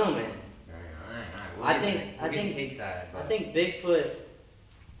 I don't know, man. Alright. I think Kate's side, I think Bigfoot.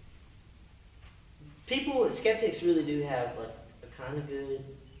 Skeptics really do have like a kind of good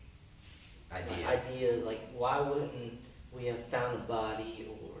idea. Like, why wouldn't we have found a body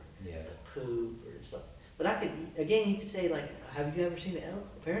or a poop or something? But you could say, like, have you ever seen an elk?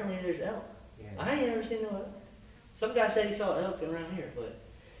 Apparently, there's elk. Yeah. I ain't ever seen no elk. Some guy said he saw elk around here, but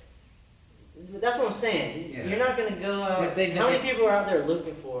that's what I'm saying. Yeah. You're not gonna go out. How many people are out there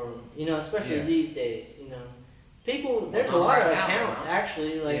looking for them? You know, especially these days. You know, people. There's a lot of accounts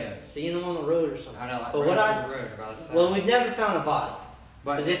actually, like seeing them on the road or something. I know, like, but well, we've never found a body.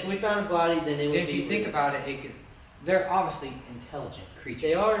 Because if we found a body, then it would be. If you think about it, they're obviously intelligent creatures.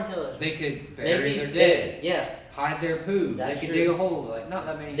 They are intelligent. They could bury their dead. Yeah. Hide their poo. That's they could true. dig a hole. Like, not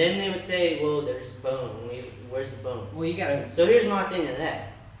that many. Then they would say, well, there's bone. Where's the bone? Well, you gotta. So here's my thing to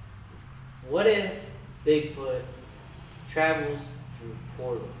that. What if Bigfoot travels through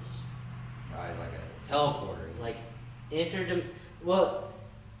portals? Like a teleporter. Like, well,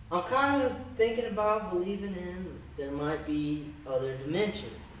 I'm kind of thinking about believing in there might be other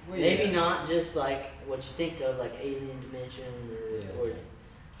dimensions. Well, Maybe not just like what you think of, like alien dimension,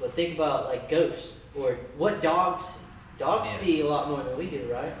 but think about like ghosts or what dogs see a lot more than we do,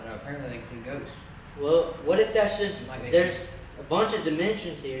 right? I know. Apparently, they can see ghosts. Well, what if that's just Like there's a bunch of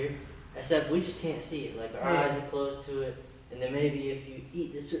dimensions here, except we just can't see it. Like our eyes are closed to it, and then maybe if you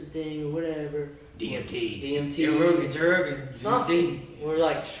eat this certain thing or whatever, DMT, Joe something, or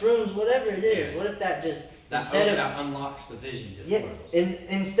like shrooms, whatever it is. Yeah. What if that just that unlocks the vision to the portals.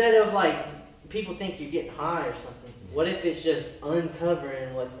 instead of like people think you're getting high or something, what if it's just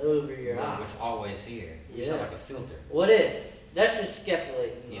uncovering what's over your eyes? What's always here. It's Yeah. like a filter. What if? That's just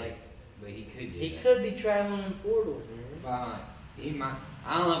speculating. Yeah. Like But he could do he that. could be traveling in portals, man. But he might.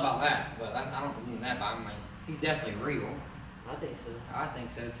 I don't know about that, but I don't believe in that. But I mean, he's definitely real. I think so. I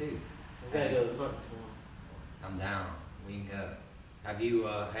think so too. We gotta go hunting for him. I'm down. We can go. Have you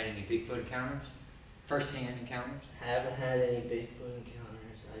had any Bigfoot encounters? First-hand encounters? Haven't had any Bigfoot encounters.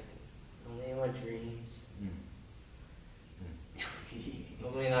 Only in my dreams.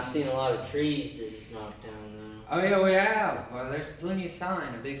 I mean, I've seen a lot of trees that he's knocked down though. Oh yeah, we have. Well, there's plenty of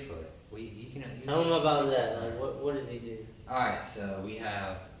sign of Bigfoot. You can Tell him about that. Like, what does he do? All right, so we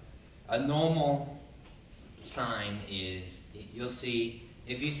have a normal sign is you'll see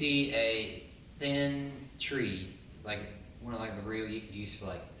if you see a thin tree like one of like the real you could use for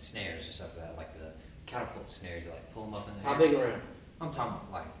like snares or stuff like that, like the catapult snares, you like pull them up in the air. How big around? I'm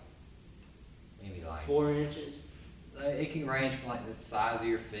talking like maybe like 4 inches. It can range from like the size of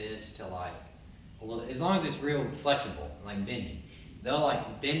your fist to like, well, as long as it's real flexible, like bending. They'll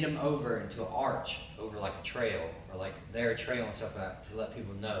like bend them over into an arch over like a trail or like their trail and stuff like that to let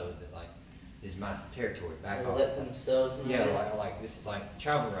people know that like this is my territory, back off. Let themselves know. Yeah, like this is like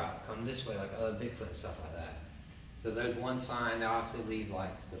travel route, come this way, like other Bigfoot and stuff like that. So there's one sign. They also leave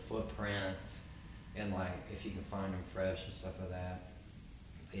like the footprints and like if you can find them fresh and stuff like that.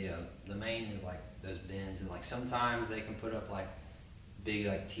 Yeah, the main is like those bins and like sometimes they can put up like big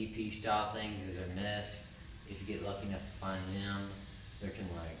like TP style things as their nest. If you get lucky enough to find them, there can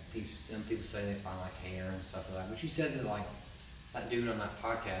like some people say they find like hair and stuff like that. But you said that like that dude on that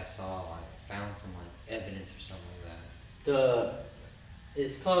podcast saw like found some like evidence or something like that.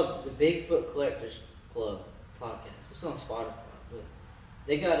 It's called the Bigfoot Collectors Club podcast. It's on Spotify, but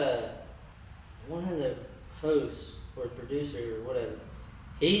they got one of the hosts or producer or whatever.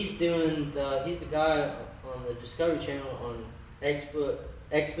 He's the guy on the Discovery Channel on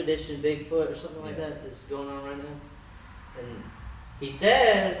Expedition Bigfoot or something like that that's going on right now. And he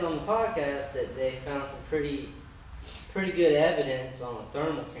says on the podcast that they found some pretty good evidence on a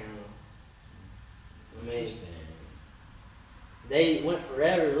thermal camera. I mean, they went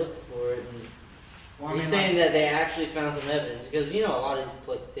forever looking for it, and he's saying that they actually found some evidence because you know a lot of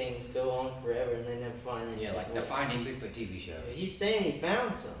these things go on forever and they never find anything. Yeah, like the Finding Bigfoot TV show. He's saying he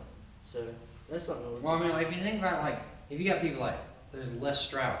found some, so that's something. Well, I mean, like, if you think about like if you got people like there's Les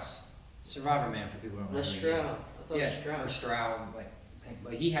Strauss, Survivor Man for people who don't know. Les who he is. Strauss. I thought it was Strauss. Or Strauss,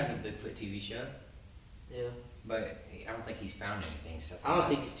 but he has a Bigfoot TV show. Yeah. But I don't think he's found anything. Stuff I don't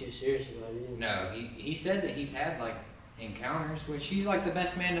think he's too serious about it either. No, he said that he's had like encounters, which he's like the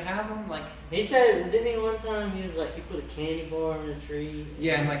best man to have them. Like, He said, didn't he one time, he was like, he put a candy bar in a tree?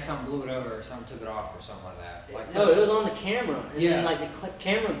 yeah, and like something blew it over or something took it off or something like that. Like, No, it was on the camera, and then Yeah. like the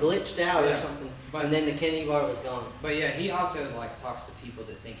camera glitched out or Yeah, something, but- and then the candy bar was gone. But yeah, he also like talks to people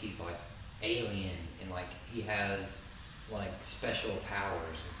that think he's like alien and like he has like special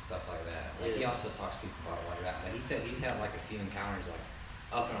powers and stuff like that. Like he Yeah. also talks to people about it like that. But he said he's had like a few encounters like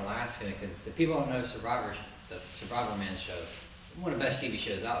up in Alaska because the people don't know Survivor, the Survivor Man show, one of the best TV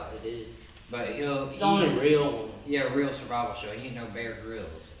shows out there. It is. But It's the only real one. yeah, real survival show. He ain't no Bear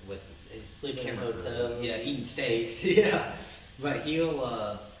Grylls with his Sleeping in a camera hotel. crew. Yeah, eating steaks. Yeah, but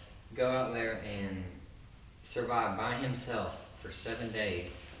he'll go out there and survive by himself for 7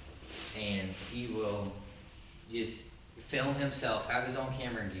 days, and he will just film himself, have his own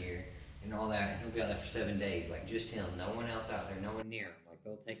camera gear and all that. And he'll be out there for 7 days, like just him, no one else out there, no one near him. Like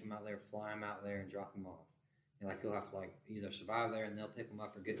they'll take him out there, fly him out there, and drop him off. And like he'll have to like either survive there and they'll pick him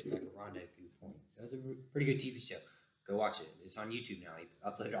up or get to like a rendezvous point. So it's a pretty good TV show. Go watch it. It's on YouTube now. He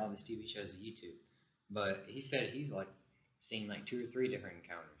uploaded all of his TV shows to YouTube. But he said he's like seen like 2 or 3 different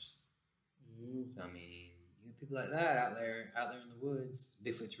encounters. Mm. So I mean, you know, people like that out there in the woods.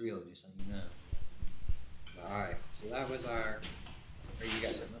 Bigfoot's real, just so you know. But, all right, so that was our. Or you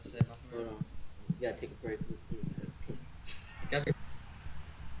got something else to say about Hold on. You gotta take a break. that?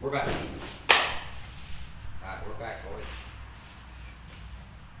 We're back. All right, we're back, boys.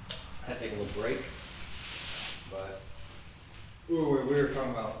 I had to take a little break, but we were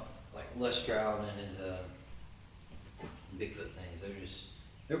talking about like Les Stroud and his Bigfoot things.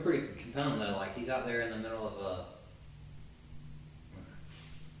 They're pretty compelling though. Like he's out there in the middle of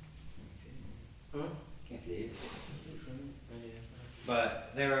Huh? can't see it.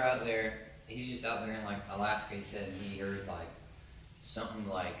 But they were out there. He's just out there in like Alaska. He said he heard like something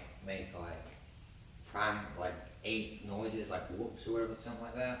like make like 8 noises like whoops or whatever, something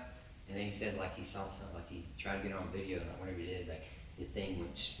like that. And then he said like he saw something like he tried to get on video and like whatever he did, like the thing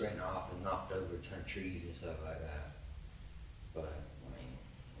went sprinting off and knocked over a ton of trees and stuff like that. But I mean,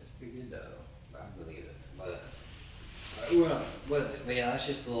 it's pretty good though. I believe it. But but yeah, that's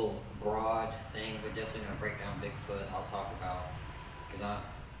just a little broad thing. We're definitely gonna break down Bigfoot. I'll talk about because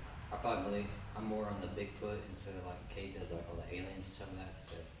I probably believe I'm more on the Bigfoot instead of like Kate does like all the aliens and stuff like that.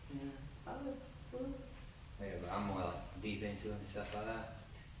 So yeah, but I'm more like deep into it and stuff like that.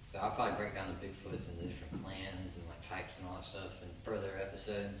 So I'll probably break down the Bigfoots and the different clans and like types and all that stuff in further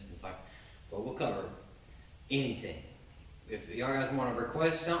episodes and talk. But we'll cover anything. If y'all guys want to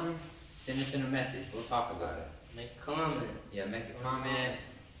request something, send us in a message. We'll talk about it. Make a comment. Yeah, make a comment.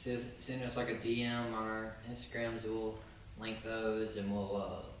 Send us like a DM. Our Instagrams, we'll link those and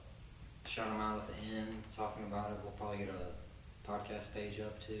we'll shout them out at the end, talking about it. We'll probably get a podcast page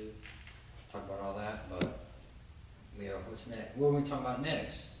up too. Talk about all that. But yeah, what's next? What are we talking about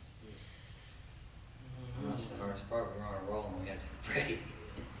next? That's the hardest part. We're on a roll and we have to break.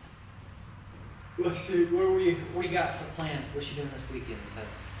 Let's see. What do you got for plan? What you doing this weekend? Besides,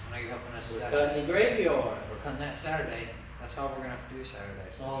 I know you're helping us. We're Saturday. cutting the graveyard. We're cutting that Saturday. That's all we're gonna have to do Saturday.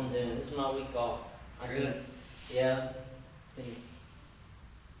 That's all I'm doing. This is my week off. Really? Yeah. Been,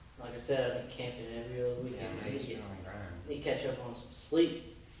 like I said, I've been camping every other weekend. Yeah, I man, need you're to on the grind. need to catch up on some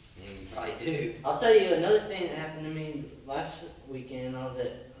sleep. Yeah, you probably do. I'll tell you another thing that happened to me last weekend. I was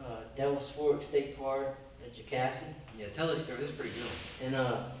at Devil's Fork State Park at Jocassee. Yeah, tell this story. This is pretty good.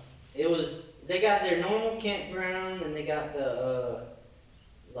 And it was, they got their normal campground and they got the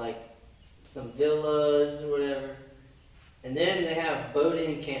like some villas or whatever, and then they have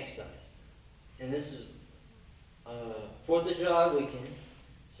boat-in campsites. And this is 4th of July weekend.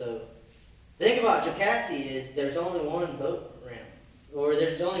 So the thing about Jocassee is there's only one boat ramp, or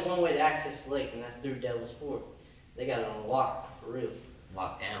there's only one way to access the lake, and that's through Devil's Fork. They got it on lock for real.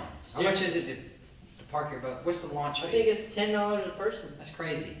 Locked down. How much is it to park your boat? What's the launch fee? I think it's $10 a person. That's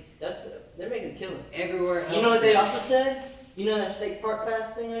crazy. That's they're making a killing. Everywhere else. You know what they also said? You know that state park pass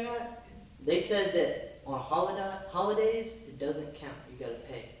thing I got? They said that on holidays it doesn't count. You gotta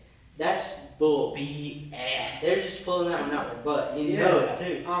pay. That's bull. BS. They're just pulling that one out their butt. You know it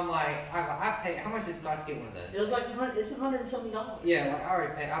too. I'm like, I pay. How much does it cost to get one of It those? was like it's $100 and something. Yeah, like I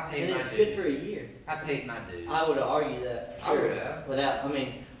already paid. I paid And my it's dues. good for a year. I paid my dues. I would have argued that. I would have. Without, I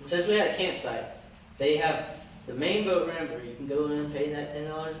mean, since we had a campsite, they have the main boat ramp where you can go in, pay that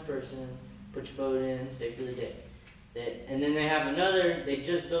 $10 a person, put your boat in, stay for the day. And then they have another, they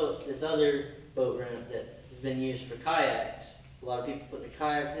just built this other boat ramp that has been used for kayaks. A lot of people put their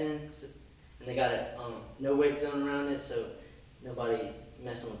kayaks in, and they got a no wake zone around it, so nobody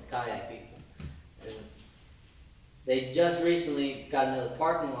messing with the kayak people. And they just recently got another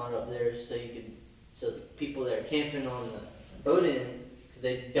parking lot up there, so So the people that are camping on the boat end, because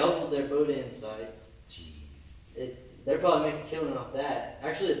they doubled their boat end sites, Jeez. they're probably making a killing off that.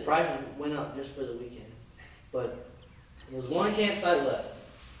 Actually, the prices went up just for the weekend. But there was one campsite left.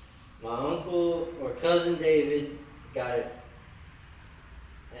 My uncle or cousin David got it.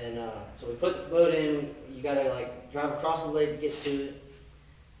 And so we put the boat in. You gotta like drive across the lake to get to it.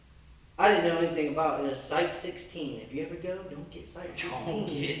 I didn't know anything about it. It's Site 16. If you ever go, don't get Site 16. Don't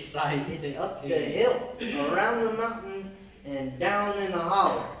get Site It's up the hill, around the mountain, and down in the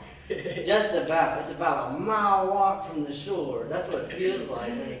holler. Just about. It's about a mile walk from the shore. That's what it feels like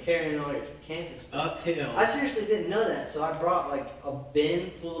when you're carrying all your camping stuff. Uphill. I seriously didn't know that, so I brought like a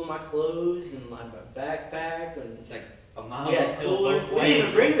bin full of my clothes and my backpack, and It's like a mile we had uphill coolers. both We didn't even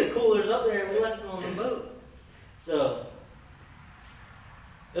ways. bring the coolers up there, and we left them on the boat. So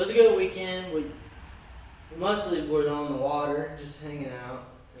it was a good weekend. We mostly were on the water, just hanging out.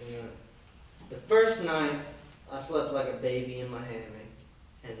 And, the first night, I slept like a baby in my hammock.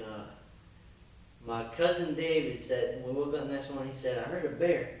 And my cousin David said, when we woke up the next morning, he said, I heard a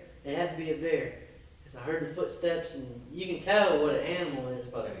bear. It had to be a bear. Because I heard the footsteps, and you can tell what an animal is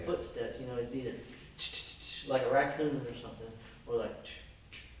by the footsteps. You know, it's either like a raccoon or something, or like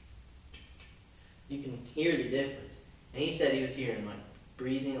you can hear the difference. And he said he was hearing like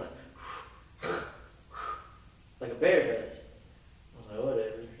breathing, like a bear does. I was like,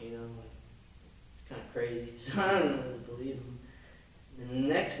 whatever, you know, like, it's kind of crazy. So I don't really believe him. And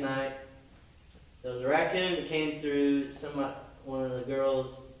the next night, there was a raccoon that came through. One of the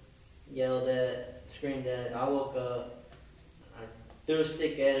girls yelled at, screamed at. I woke up, I threw a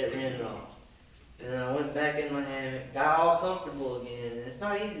stick at it, ran it off. And I went back in my hammock, got all comfortable again. And it's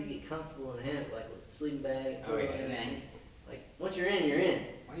not easy to get comfortable in a hammock, like with a sleeping bag. Oh yeah, man. Like once you're in, you're in.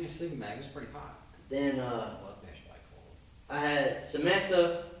 Why your sleeping bag? It's pretty hot. Then Well, it's like cold. I had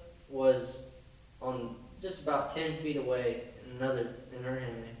Samantha was on just about 10 feet away in her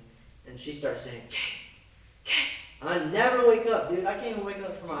hammock, and she starts saying, "Kay." I never wake up, dude. I can't even wake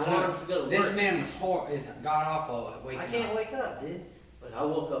up for my alarms to go to work. This man was god awful at waking I up. can't wake up, dude. But I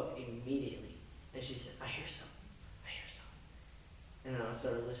woke up immediately, and she said, "I hear something. I hear something." And I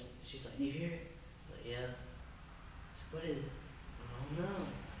started listening. She's like, "You hear it?" I was like, "Yeah." I said, "What is it?" "I don't know."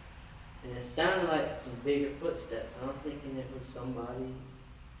 And it sounded like some bigger footsteps. And I'm thinking it was somebody,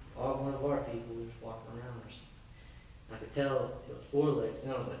 or one of our people was walking around or something. And I could tell it was 4 legs,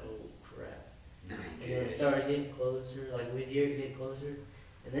 and I was like, "Oh crap!" And then it started getting closer, like we'd hear it get closer.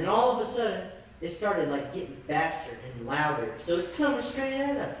 And then all of a sudden, it started like getting faster and louder. So it's coming straight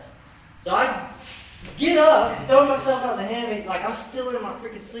at us. So I get up, throw myself out of the hammock, like I'm still in my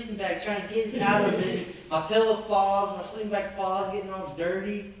freaking sleeping bag trying to get out of it. My pillow falls, my sleeping bag falls, getting all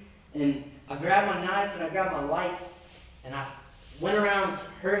dirty. And I grabbed my knife and I grabbed my light, and I went around to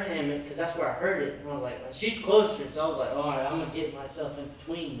her hammock because that's where I heard it. And I was like, she's closer, so I was like, all right, I'm gonna get myself in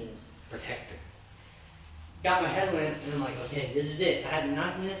between this. Protector. Got my headlamp, and I'm like, okay, this is it. I had a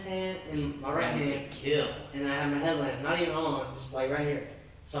knife in this hand, and my right hand, Kill. and I had my headlamp, not even on, just like right here.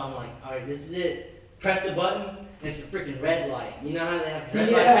 So I'm like, all right, this is it. Press the button, and it's the freaking red light. You know how they have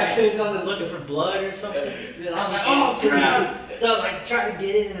red lights? It's on the looking for blood or something. I was like, oh crap! So I like try to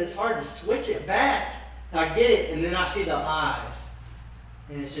get it, and it's hard to switch it back. I get it, and then I see the eyes,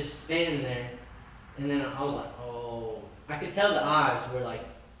 and it's just standing there. And then I was like, oh, I could tell the eyes were like,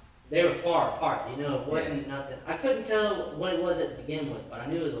 they were far apart, you know, it wasn't nothing. I couldn't tell what it was to begin with, but I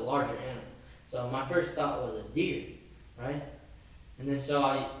knew it was a larger animal. So my first thought was a deer, right? And then so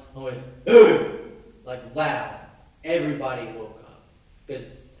I went, "Ugh!" like loud. Everybody woke up.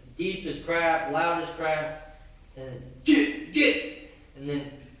 Because deep as crap, loud as crap, and then, get! And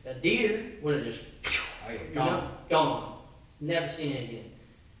then a deer would have just, Oh, you're you gone. know, gone. Never seen it again.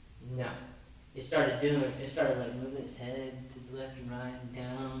 No. It started like moving its head to the left and right and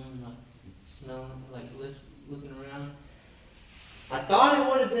down, and like smelling, like looking around. I thought it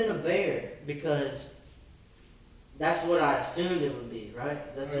would have been a bear because that's what I assumed it would be,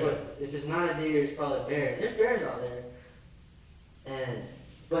 right? That's what, if it's not a deer, it's probably a bear. There's bears out there.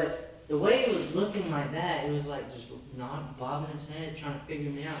 But the way it was looking like that, it was like just not bobbing its head, trying to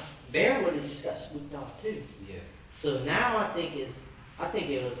figure me out. Bear would have just got swooped off too. Yeah. So now I think it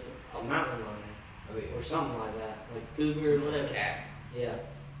was a mountain lion Oh yeah. or something like that, like cougar or whatever. Cat. Yeah,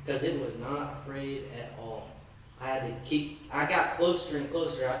 because it was not afraid at all. I got closer and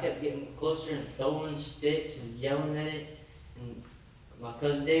closer. I kept getting closer and throwing sticks and yelling at it. And my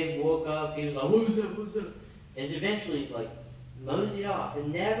cousin Dave woke up. He was like, "What was that? What was that?" It's eventually like moseyed off. It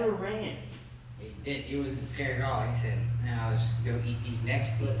never ran. He wasn't scared at all. He said, "Now I'll just go eat these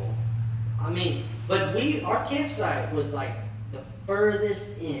next people." I mean, but our campsite was like the furthest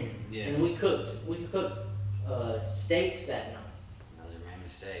end. Yeah. And we cooked steaks that night. Another man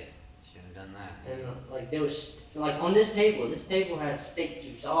mistake. Shouldn't have done that. And like there was like on this table had steak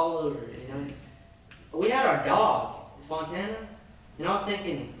juice all over it, you know. But we had our dog, Fontana, and I was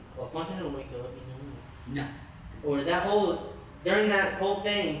thinking, well, Fontana will wake up, you know. No. Or during that whole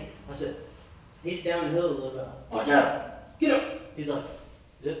thing, I said, he's down the hill a little bit. Fontana, get up! He's like,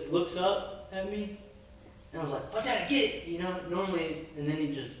 looks up at me, and I was like, Fontana, get it! You know, normally, and then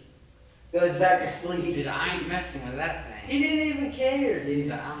he just goes back to sleep. Dude, I ain't messing with that thing. He didn't even care, dude.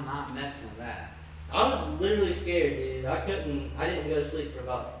 Dude, I'm not messing with that. I was literally scared, dude. I didn't go to sleep for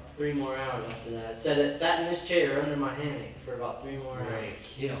about 3 more hours after that. I sat in this chair under my hammock for about 3 more hours. Ready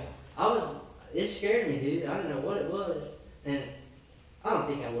to kill. It scared me, dude. I didn't know what it was. And I don't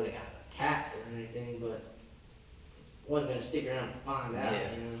think I would have got attacked or anything, but wasn't going to stick around to find out,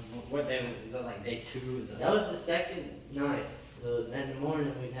 Yeah. you know. What day was that, like day 2 of the... That was the second night. So in the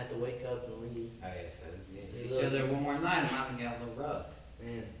morning, we'd have to wake up and leave. Oh, yeah, so You you still there one more night, it might get a little rough.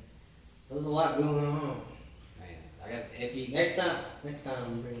 Man, there was a lot going on. Man, I got, if you... Next time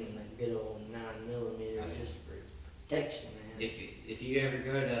I'm bringing that good old 9mm. Just text you, man. If you ever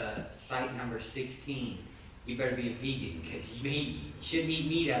go to site number 16, you better be a vegan, because you shouldn't eat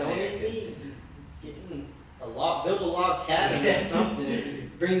meat out Don't there. eat meat. Build a log cabin or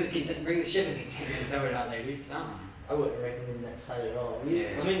something. Bring the shipping container and throw it out there, do something. I wouldn't recommend that site at all.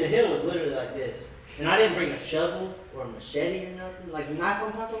 Yeah. I mean, the hill was literally like this. And I didn't bring a shovel or a machete or nothing. Like the knife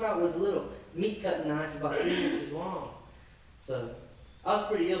I'm talking about was a little meat cutting knife about 3 inches long. So I was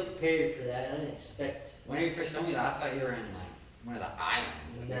pretty ill prepared for that. I didn't expect. When you first told me that, I thought you were in like one of the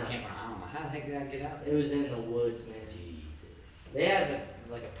islands. Like No. you came on an island. How the heck did I get out there? It was in the woods, man. Jesus. They have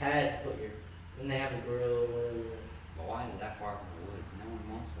like a pad to put and they have a grill or whatever. But why is it that far from the woods? No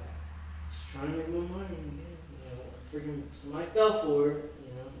one wants that. Just trying to make more money. Freaking somebody fell for it,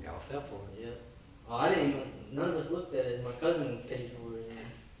 you know. Y'all fell for it. Yeah. Oh, I didn't even. None of us looked at it. My cousin paid for it. You know.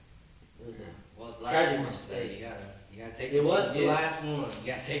 It was Well, it's the Tragic last one, mistake. so you gotta take It what was you the can get. last one.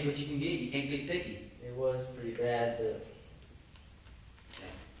 You gotta take what you can get. You can't be picky. It was pretty bad. So,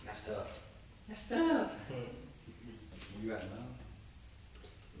 messed up. Messed up. You got enough?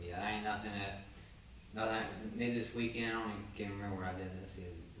 Yeah, I ain't nothing maybe this weekend, I don't even can't remember what I did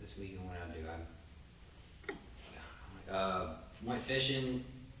this weekend, what I do. Went fishing.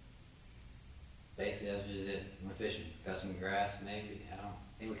 Basically, that was just it. Went fishing. Cut some grass, maybe. I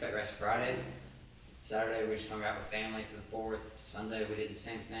think we cut grass Friday. Saturday, we just hung out with family for the 4th. Sunday, we did the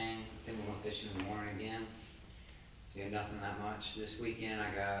same thing. I think we went fishing in the morning again. So, yeah, nothing that much. This weekend,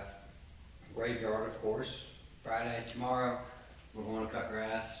 I got graveyard, of course. Friday, tomorrow, we're going to cut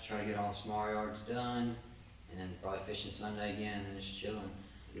grass, try to get all the small yards done, and then probably fishing Sunday again, and then just chilling,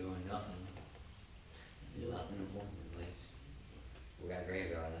 doing nothing. Nothing important, at least. We got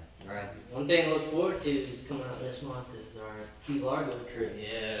graveyard then. All right. One thing to look forward to is coming out this month is our Key Largo trip.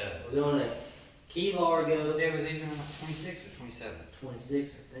 Yeah. We're going to Key Largo. What day we're leaving on the 26th or 27th?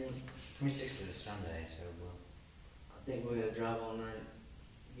 26, I think. 26th is Sunday, so we'll... I think we're gonna drive all night.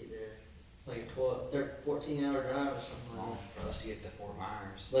 Get there. It's like a 14-hour drive or something like long that. for us to get to Fort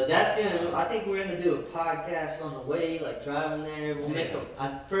Myers. But I think we're gonna do a podcast on the way, like driving there. We'll make we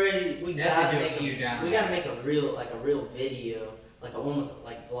gotta Definitely do a make few down we there. gotta make a real video, like almost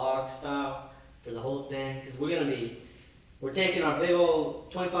like vlog style for the whole thing. Cause we're taking our big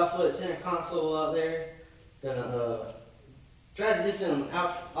old 25-foot center console out there. Gonna try to do some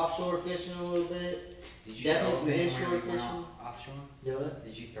offshore fishing a little bit. Did you Definitely throw some up inshore whenever you went fishing. offshore? Do it?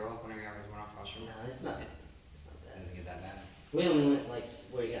 Did you throw up whenever you guys went offshore? No, it's not. It's not It bad. doesn't get that bad. We only went like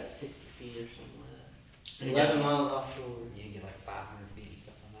where you got 60 feet or something like that. You 11 got- miles offshore. You didn't get like 500 feet and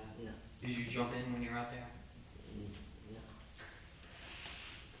stuff like that? No. Did you jump in when you were out there? No.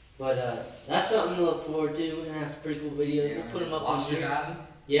 But that's something to look forward to. We're gonna have some pretty cool videos. We'll put them up on lobster here. diving?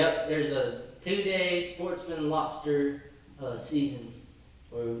 Yep, there's a 2-day sportsman lobster season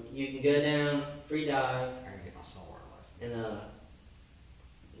where you can go down, free dive, I'm gonna get my saltwater license.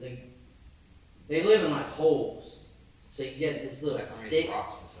 and they live in like holes. So you get this little Like underneath stick.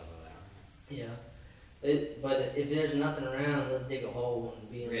 rocks and stuff like that. Yeah. But if there's nothing around, they'll dig a hole and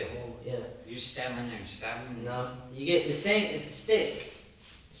be in Really? the hole. Yeah. You just stab in there and stab them? No, you get this thing. It's a stick.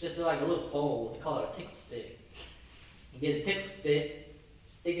 It's just like a little pole. They call it a tickle stick. You get a tickle stick,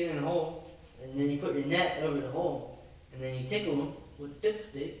 stick it in a hole, and then you put your net over the hole, and then you tickle them with the tickle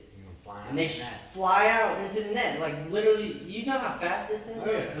stick, You can fly and they out that. fly out into the net. Like literally, you know how fast this thing is.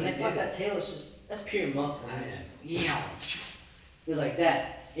 Oh, yeah. When they flap that tail, it's just that's pure muscle. Yeah. It's like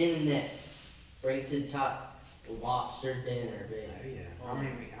that in the net, bring it to the top. Lobster dinner, baby. Oh, yeah. How many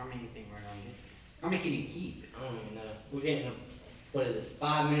you think we're gonna get? How many can you keep? I don't even know. We're getting a, what is it,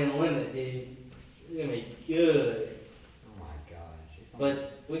 5-man limit, dude. It's gonna be good. Oh my gosh.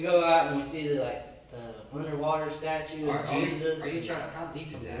 But we go out and we see the underwater statue of Jesus. Are you trying? How deep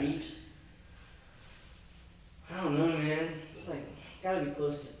is some that? reefs. I don't know, man. It's like gotta be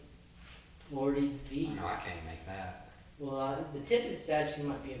close to 40 feet. I know I can't make that. Well, the tip of the statue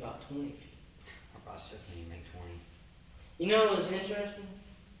might be about 20 feet. I still can't make 20. You know what was interesting?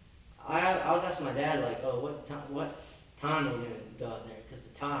 I was asking my dad, like, oh, what time are we going to go out there? Because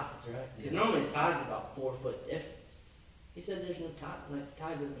the tides, right? Because Yeah. normally the tide's about 4 foot difference. He said there's no tide, like, the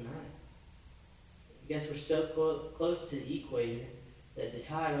tide doesn't matter. I guess we're so close to the equator that the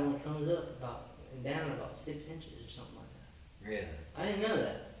tide only comes up about and down about 6 inches or something like that. Really? I didn't know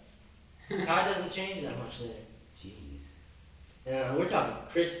that. The tide doesn't change that much there. Jeez. And we're talking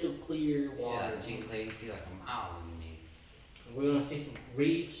crystal clear water. Yeah, you see like a mile underneath. We're going to see some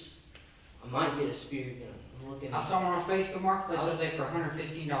reefs. I might get a spear gun. I'm looking. I saw one on Facebook Marketplace the other day for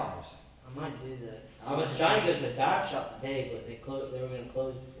 $115. I might do that. I was trying to go to a dive shop today, but they closed. They were going to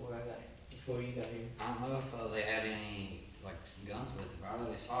close before you got here. I don't know if they had any like guns with it, but I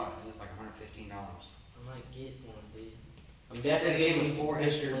really saw it. It was like $115. I might get one, dude. I'm It said definitely it came getting with some 4 good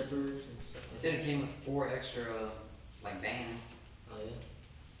extra- flippers and stuff. It said it came with 4 extra like bands. Oh yeah.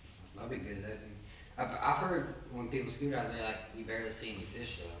 That'd be good. I've heard when people scoot out there, like you barely see any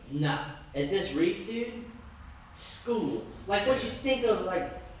fish though. Nah, at this reef, dude. Schools, like what you think of, like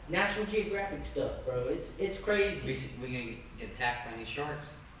National Geographic stuff, bro. It's crazy. We gonna get attacked by any sharks?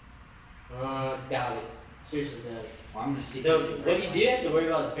 Doubt it. Seriously, doubt it. Well, I'm gonna see. Though, what you do have to worry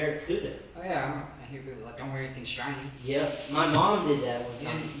about is barracuda. Oh yeah, I hear people like don't wear anything shiny. Yep, my mom did that one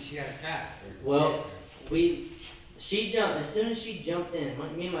time. And she got attacked. Well, she jumped, as soon as she jumped in,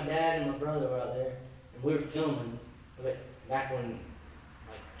 me and my dad and my brother were out there, and we were filming, but back when,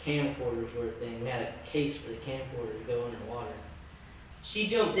 like, camcorders were a thing, we had a case for the camcorder to go underwater. She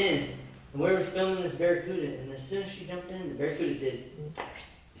jumped in, and we were filming this barracuda, and as soon as she jumped in, the barracuda did,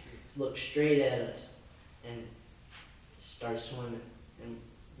 looked straight at us, and started swimming, and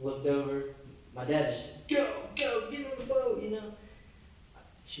looked over, my dad just said, go, get on the boat, you know?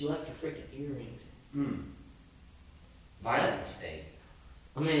 She left her freaking earrings. Violent state.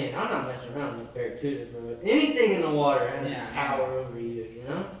 I mean, I'm not messing around with barracuda, bro. Anything in the water has Yeah, power over you, you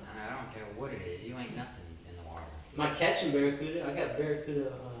know? I don't care what it is. You ain't nothing in the water. Might catch some barracuda. I got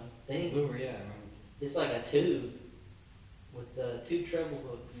barracuda thing. Lure, yeah. It's like a tube with 2 treble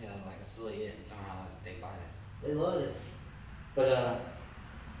hooks. Yeah, like it's really it, and somehow they bite it. They love it. But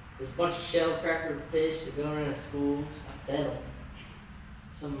there's a bunch of shell cracker fish that go around schools. I fed them.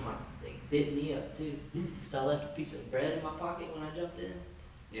 Some of they bit me up too. So I left a piece of bread in my pocket when I jumped in.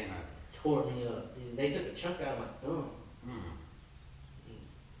 Yeah, no. Tore me up, dude. They took a chunk out of my thumb.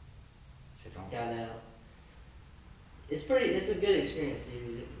 So don't. Got out. It's a good experience,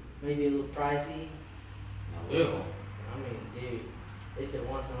 dude. Maybe a little pricey. I will. I mean, dude, it's a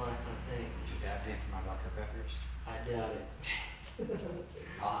once in a lifetime thing. Did your dad pay for my Dr. Peppers? I doubt it.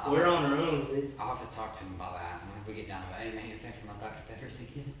 I'll We're on our own, dude. I'll have to talk to him about that. When we get down to hey man, you pay for my Dr. Peppers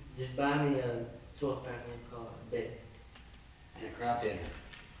again? Just buy me a 12-pack and call it a day. And a crab dinner.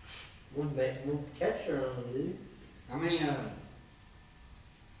 We'll catch her on, dude. How many, are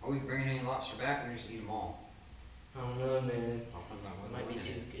we bringing any lobster back or just eat them all? I don't know, man. All depends on It what might be one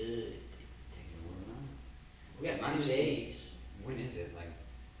too it is. good. Taking one night. We got Might 2 just days. When is it? Like,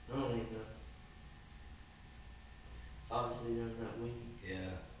 I don't even know. It's obviously done that week.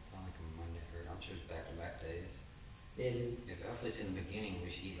 yeah, probably like a Monday, or I'm sure it's back-to-back days. Yeah, dude. If hopefully it's in the beginning, we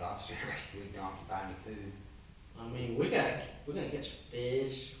should eat lobster the rest of the week, don't have to buy any food. I mean, we're gonna get some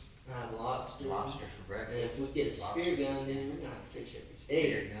fish, have lobster. Lobster for And breakfast. if we get a spear gun, dude, we're gonna have to fish every day.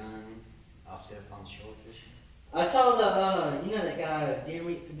 Spear gun. I'll sit up on the shore fishing. I saw the, you know that guy, Deer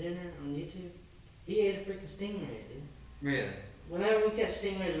Meat for Dinner on YouTube? He ate a freaking stingray, dude. Really? Whenever we catch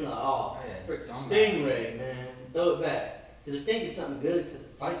stingrays, we're like, oh, Oh, yeah, freaking throw 'em stingray, man. Throw it back. Because I think it's something good because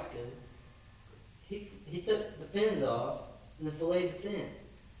it fights good. He took the fins off and then filleted the fin.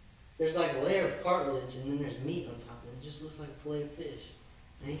 There's like a layer of cartilage and then there's meat on top of it. It just looks like a fillet of fish.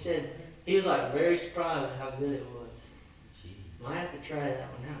 And he said, he was like very surprised at how good it was. Jeez. Might have to try that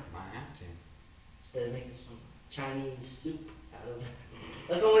one out. Might have to. Instead of making some Chinese soup out of it.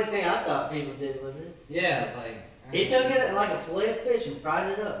 That's the only thing I thought people did with it. Yeah, like. He took it like a fillet of fish and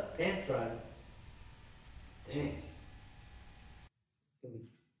fried it up, pan fried it. Jeez. We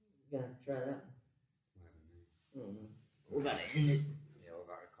gotta try that one. I don't know. We're about to end it. Yeah, we're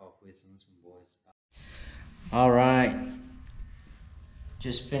about to call quits on this one, boys. All right.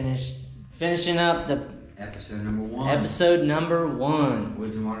 Just finishing up the Episode number 1. episode number 1.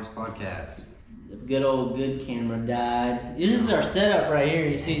 Woods and Waters Podcast. The good old good camera died. This is our setup right here.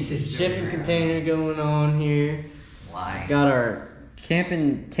 You see the shipping container going on here. Lying. Got our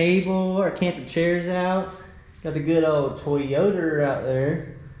camping table, our camping chairs out. Got the good old Toyota out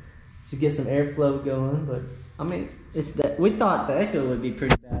there to get some airflow going. But I mean, it's that we thought the echo would be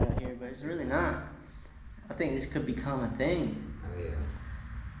pretty bad out here, but it's really not. I think this could become a thing. Oh yeah.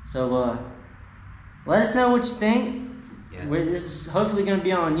 So let us know what you think. Yeah. This is hopefully going to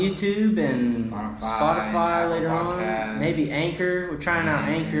be on YouTube and Spotify later on. Maybe Anchor. We're trying out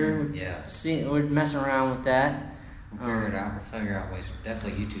Anchor. Yeah. We're messing around with that. We'll figure it out. We'll figure out ways.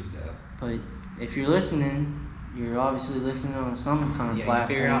 Definitely YouTube though. But if you're listening, you're obviously listening on some kind of Yeah, you platform.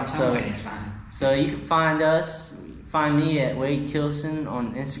 figure out some way to find. So you can find us. Find me at Wade Kilson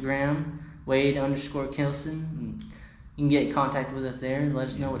on Instagram. Wade_Kilson. You can get in contact with us there and let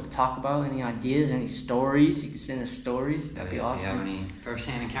us know what to talk about. Any ideas, any stories. You can send us stories. That'd be awesome. If you have any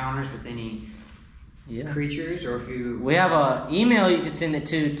first-hand encounters with any Yeah. creatures, or if you... We have a email you can send it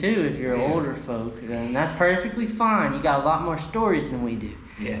to too if you're older folk, and that's perfectly fine. You got a lot more stories than we do.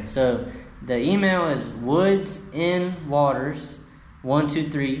 Yeah. So the email is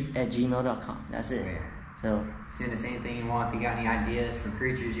woodsinwaters123@gmail.com. That's it. Yeah. So Send us anything you want. If you got any ideas for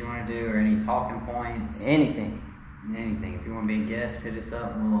creatures you want to do, or any talking points, anything. anything. If you want to be a guest, hit us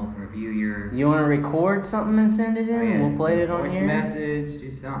up and we'll review your... You want to record something and send it in? Oh, yeah. We'll play it on Voice here. message, do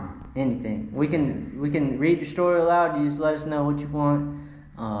something. Anything. We can read your story aloud. You just let us know what you want.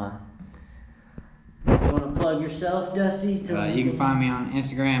 You want to plug yourself, Dusty? You can find me on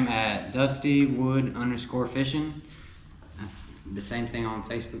Instagram at DustyWood_fishing. That's the same thing on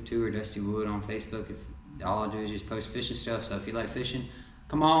Facebook too, or Dusty Wood on Facebook. If all I do is just post fishing stuff, so if you like fishing,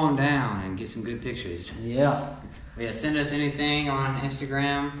 come on down and get some good pictures. Yeah. Yeah, send us anything on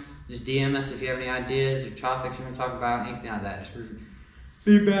Instagram. Just DM us if you have any ideas or topics you want to talk about, anything like that. Just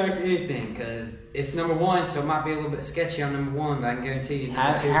feedback, anything, because it's number one, so it might be a little bit sketchy on number one, but I can guarantee you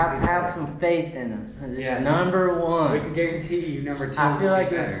number two. Have some faith in us. Yeah. Number one. We can guarantee you number two. I feel will be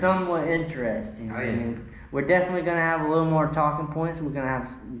like it's better. somewhat interesting. Oh, yeah. I mean, we're definitely going to have a little more talking points. We're going to have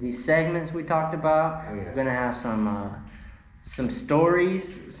these segments we talked about. Oh, yeah. We're going to have some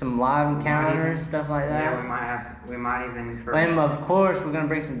stories, some live encounters, stuff like that. Yeah, we might even. And of course, we're going to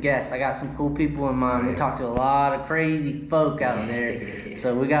bring some guests. I got some cool people in mind. Oh, We yeah. talked to a lot of crazy folk out there.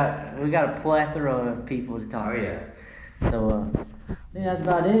 So we got a plethora of people to talk Oh, to. yeah. So I think that's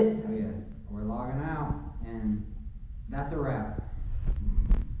about it. Oh yeah, we're logging out, and that's a wrap.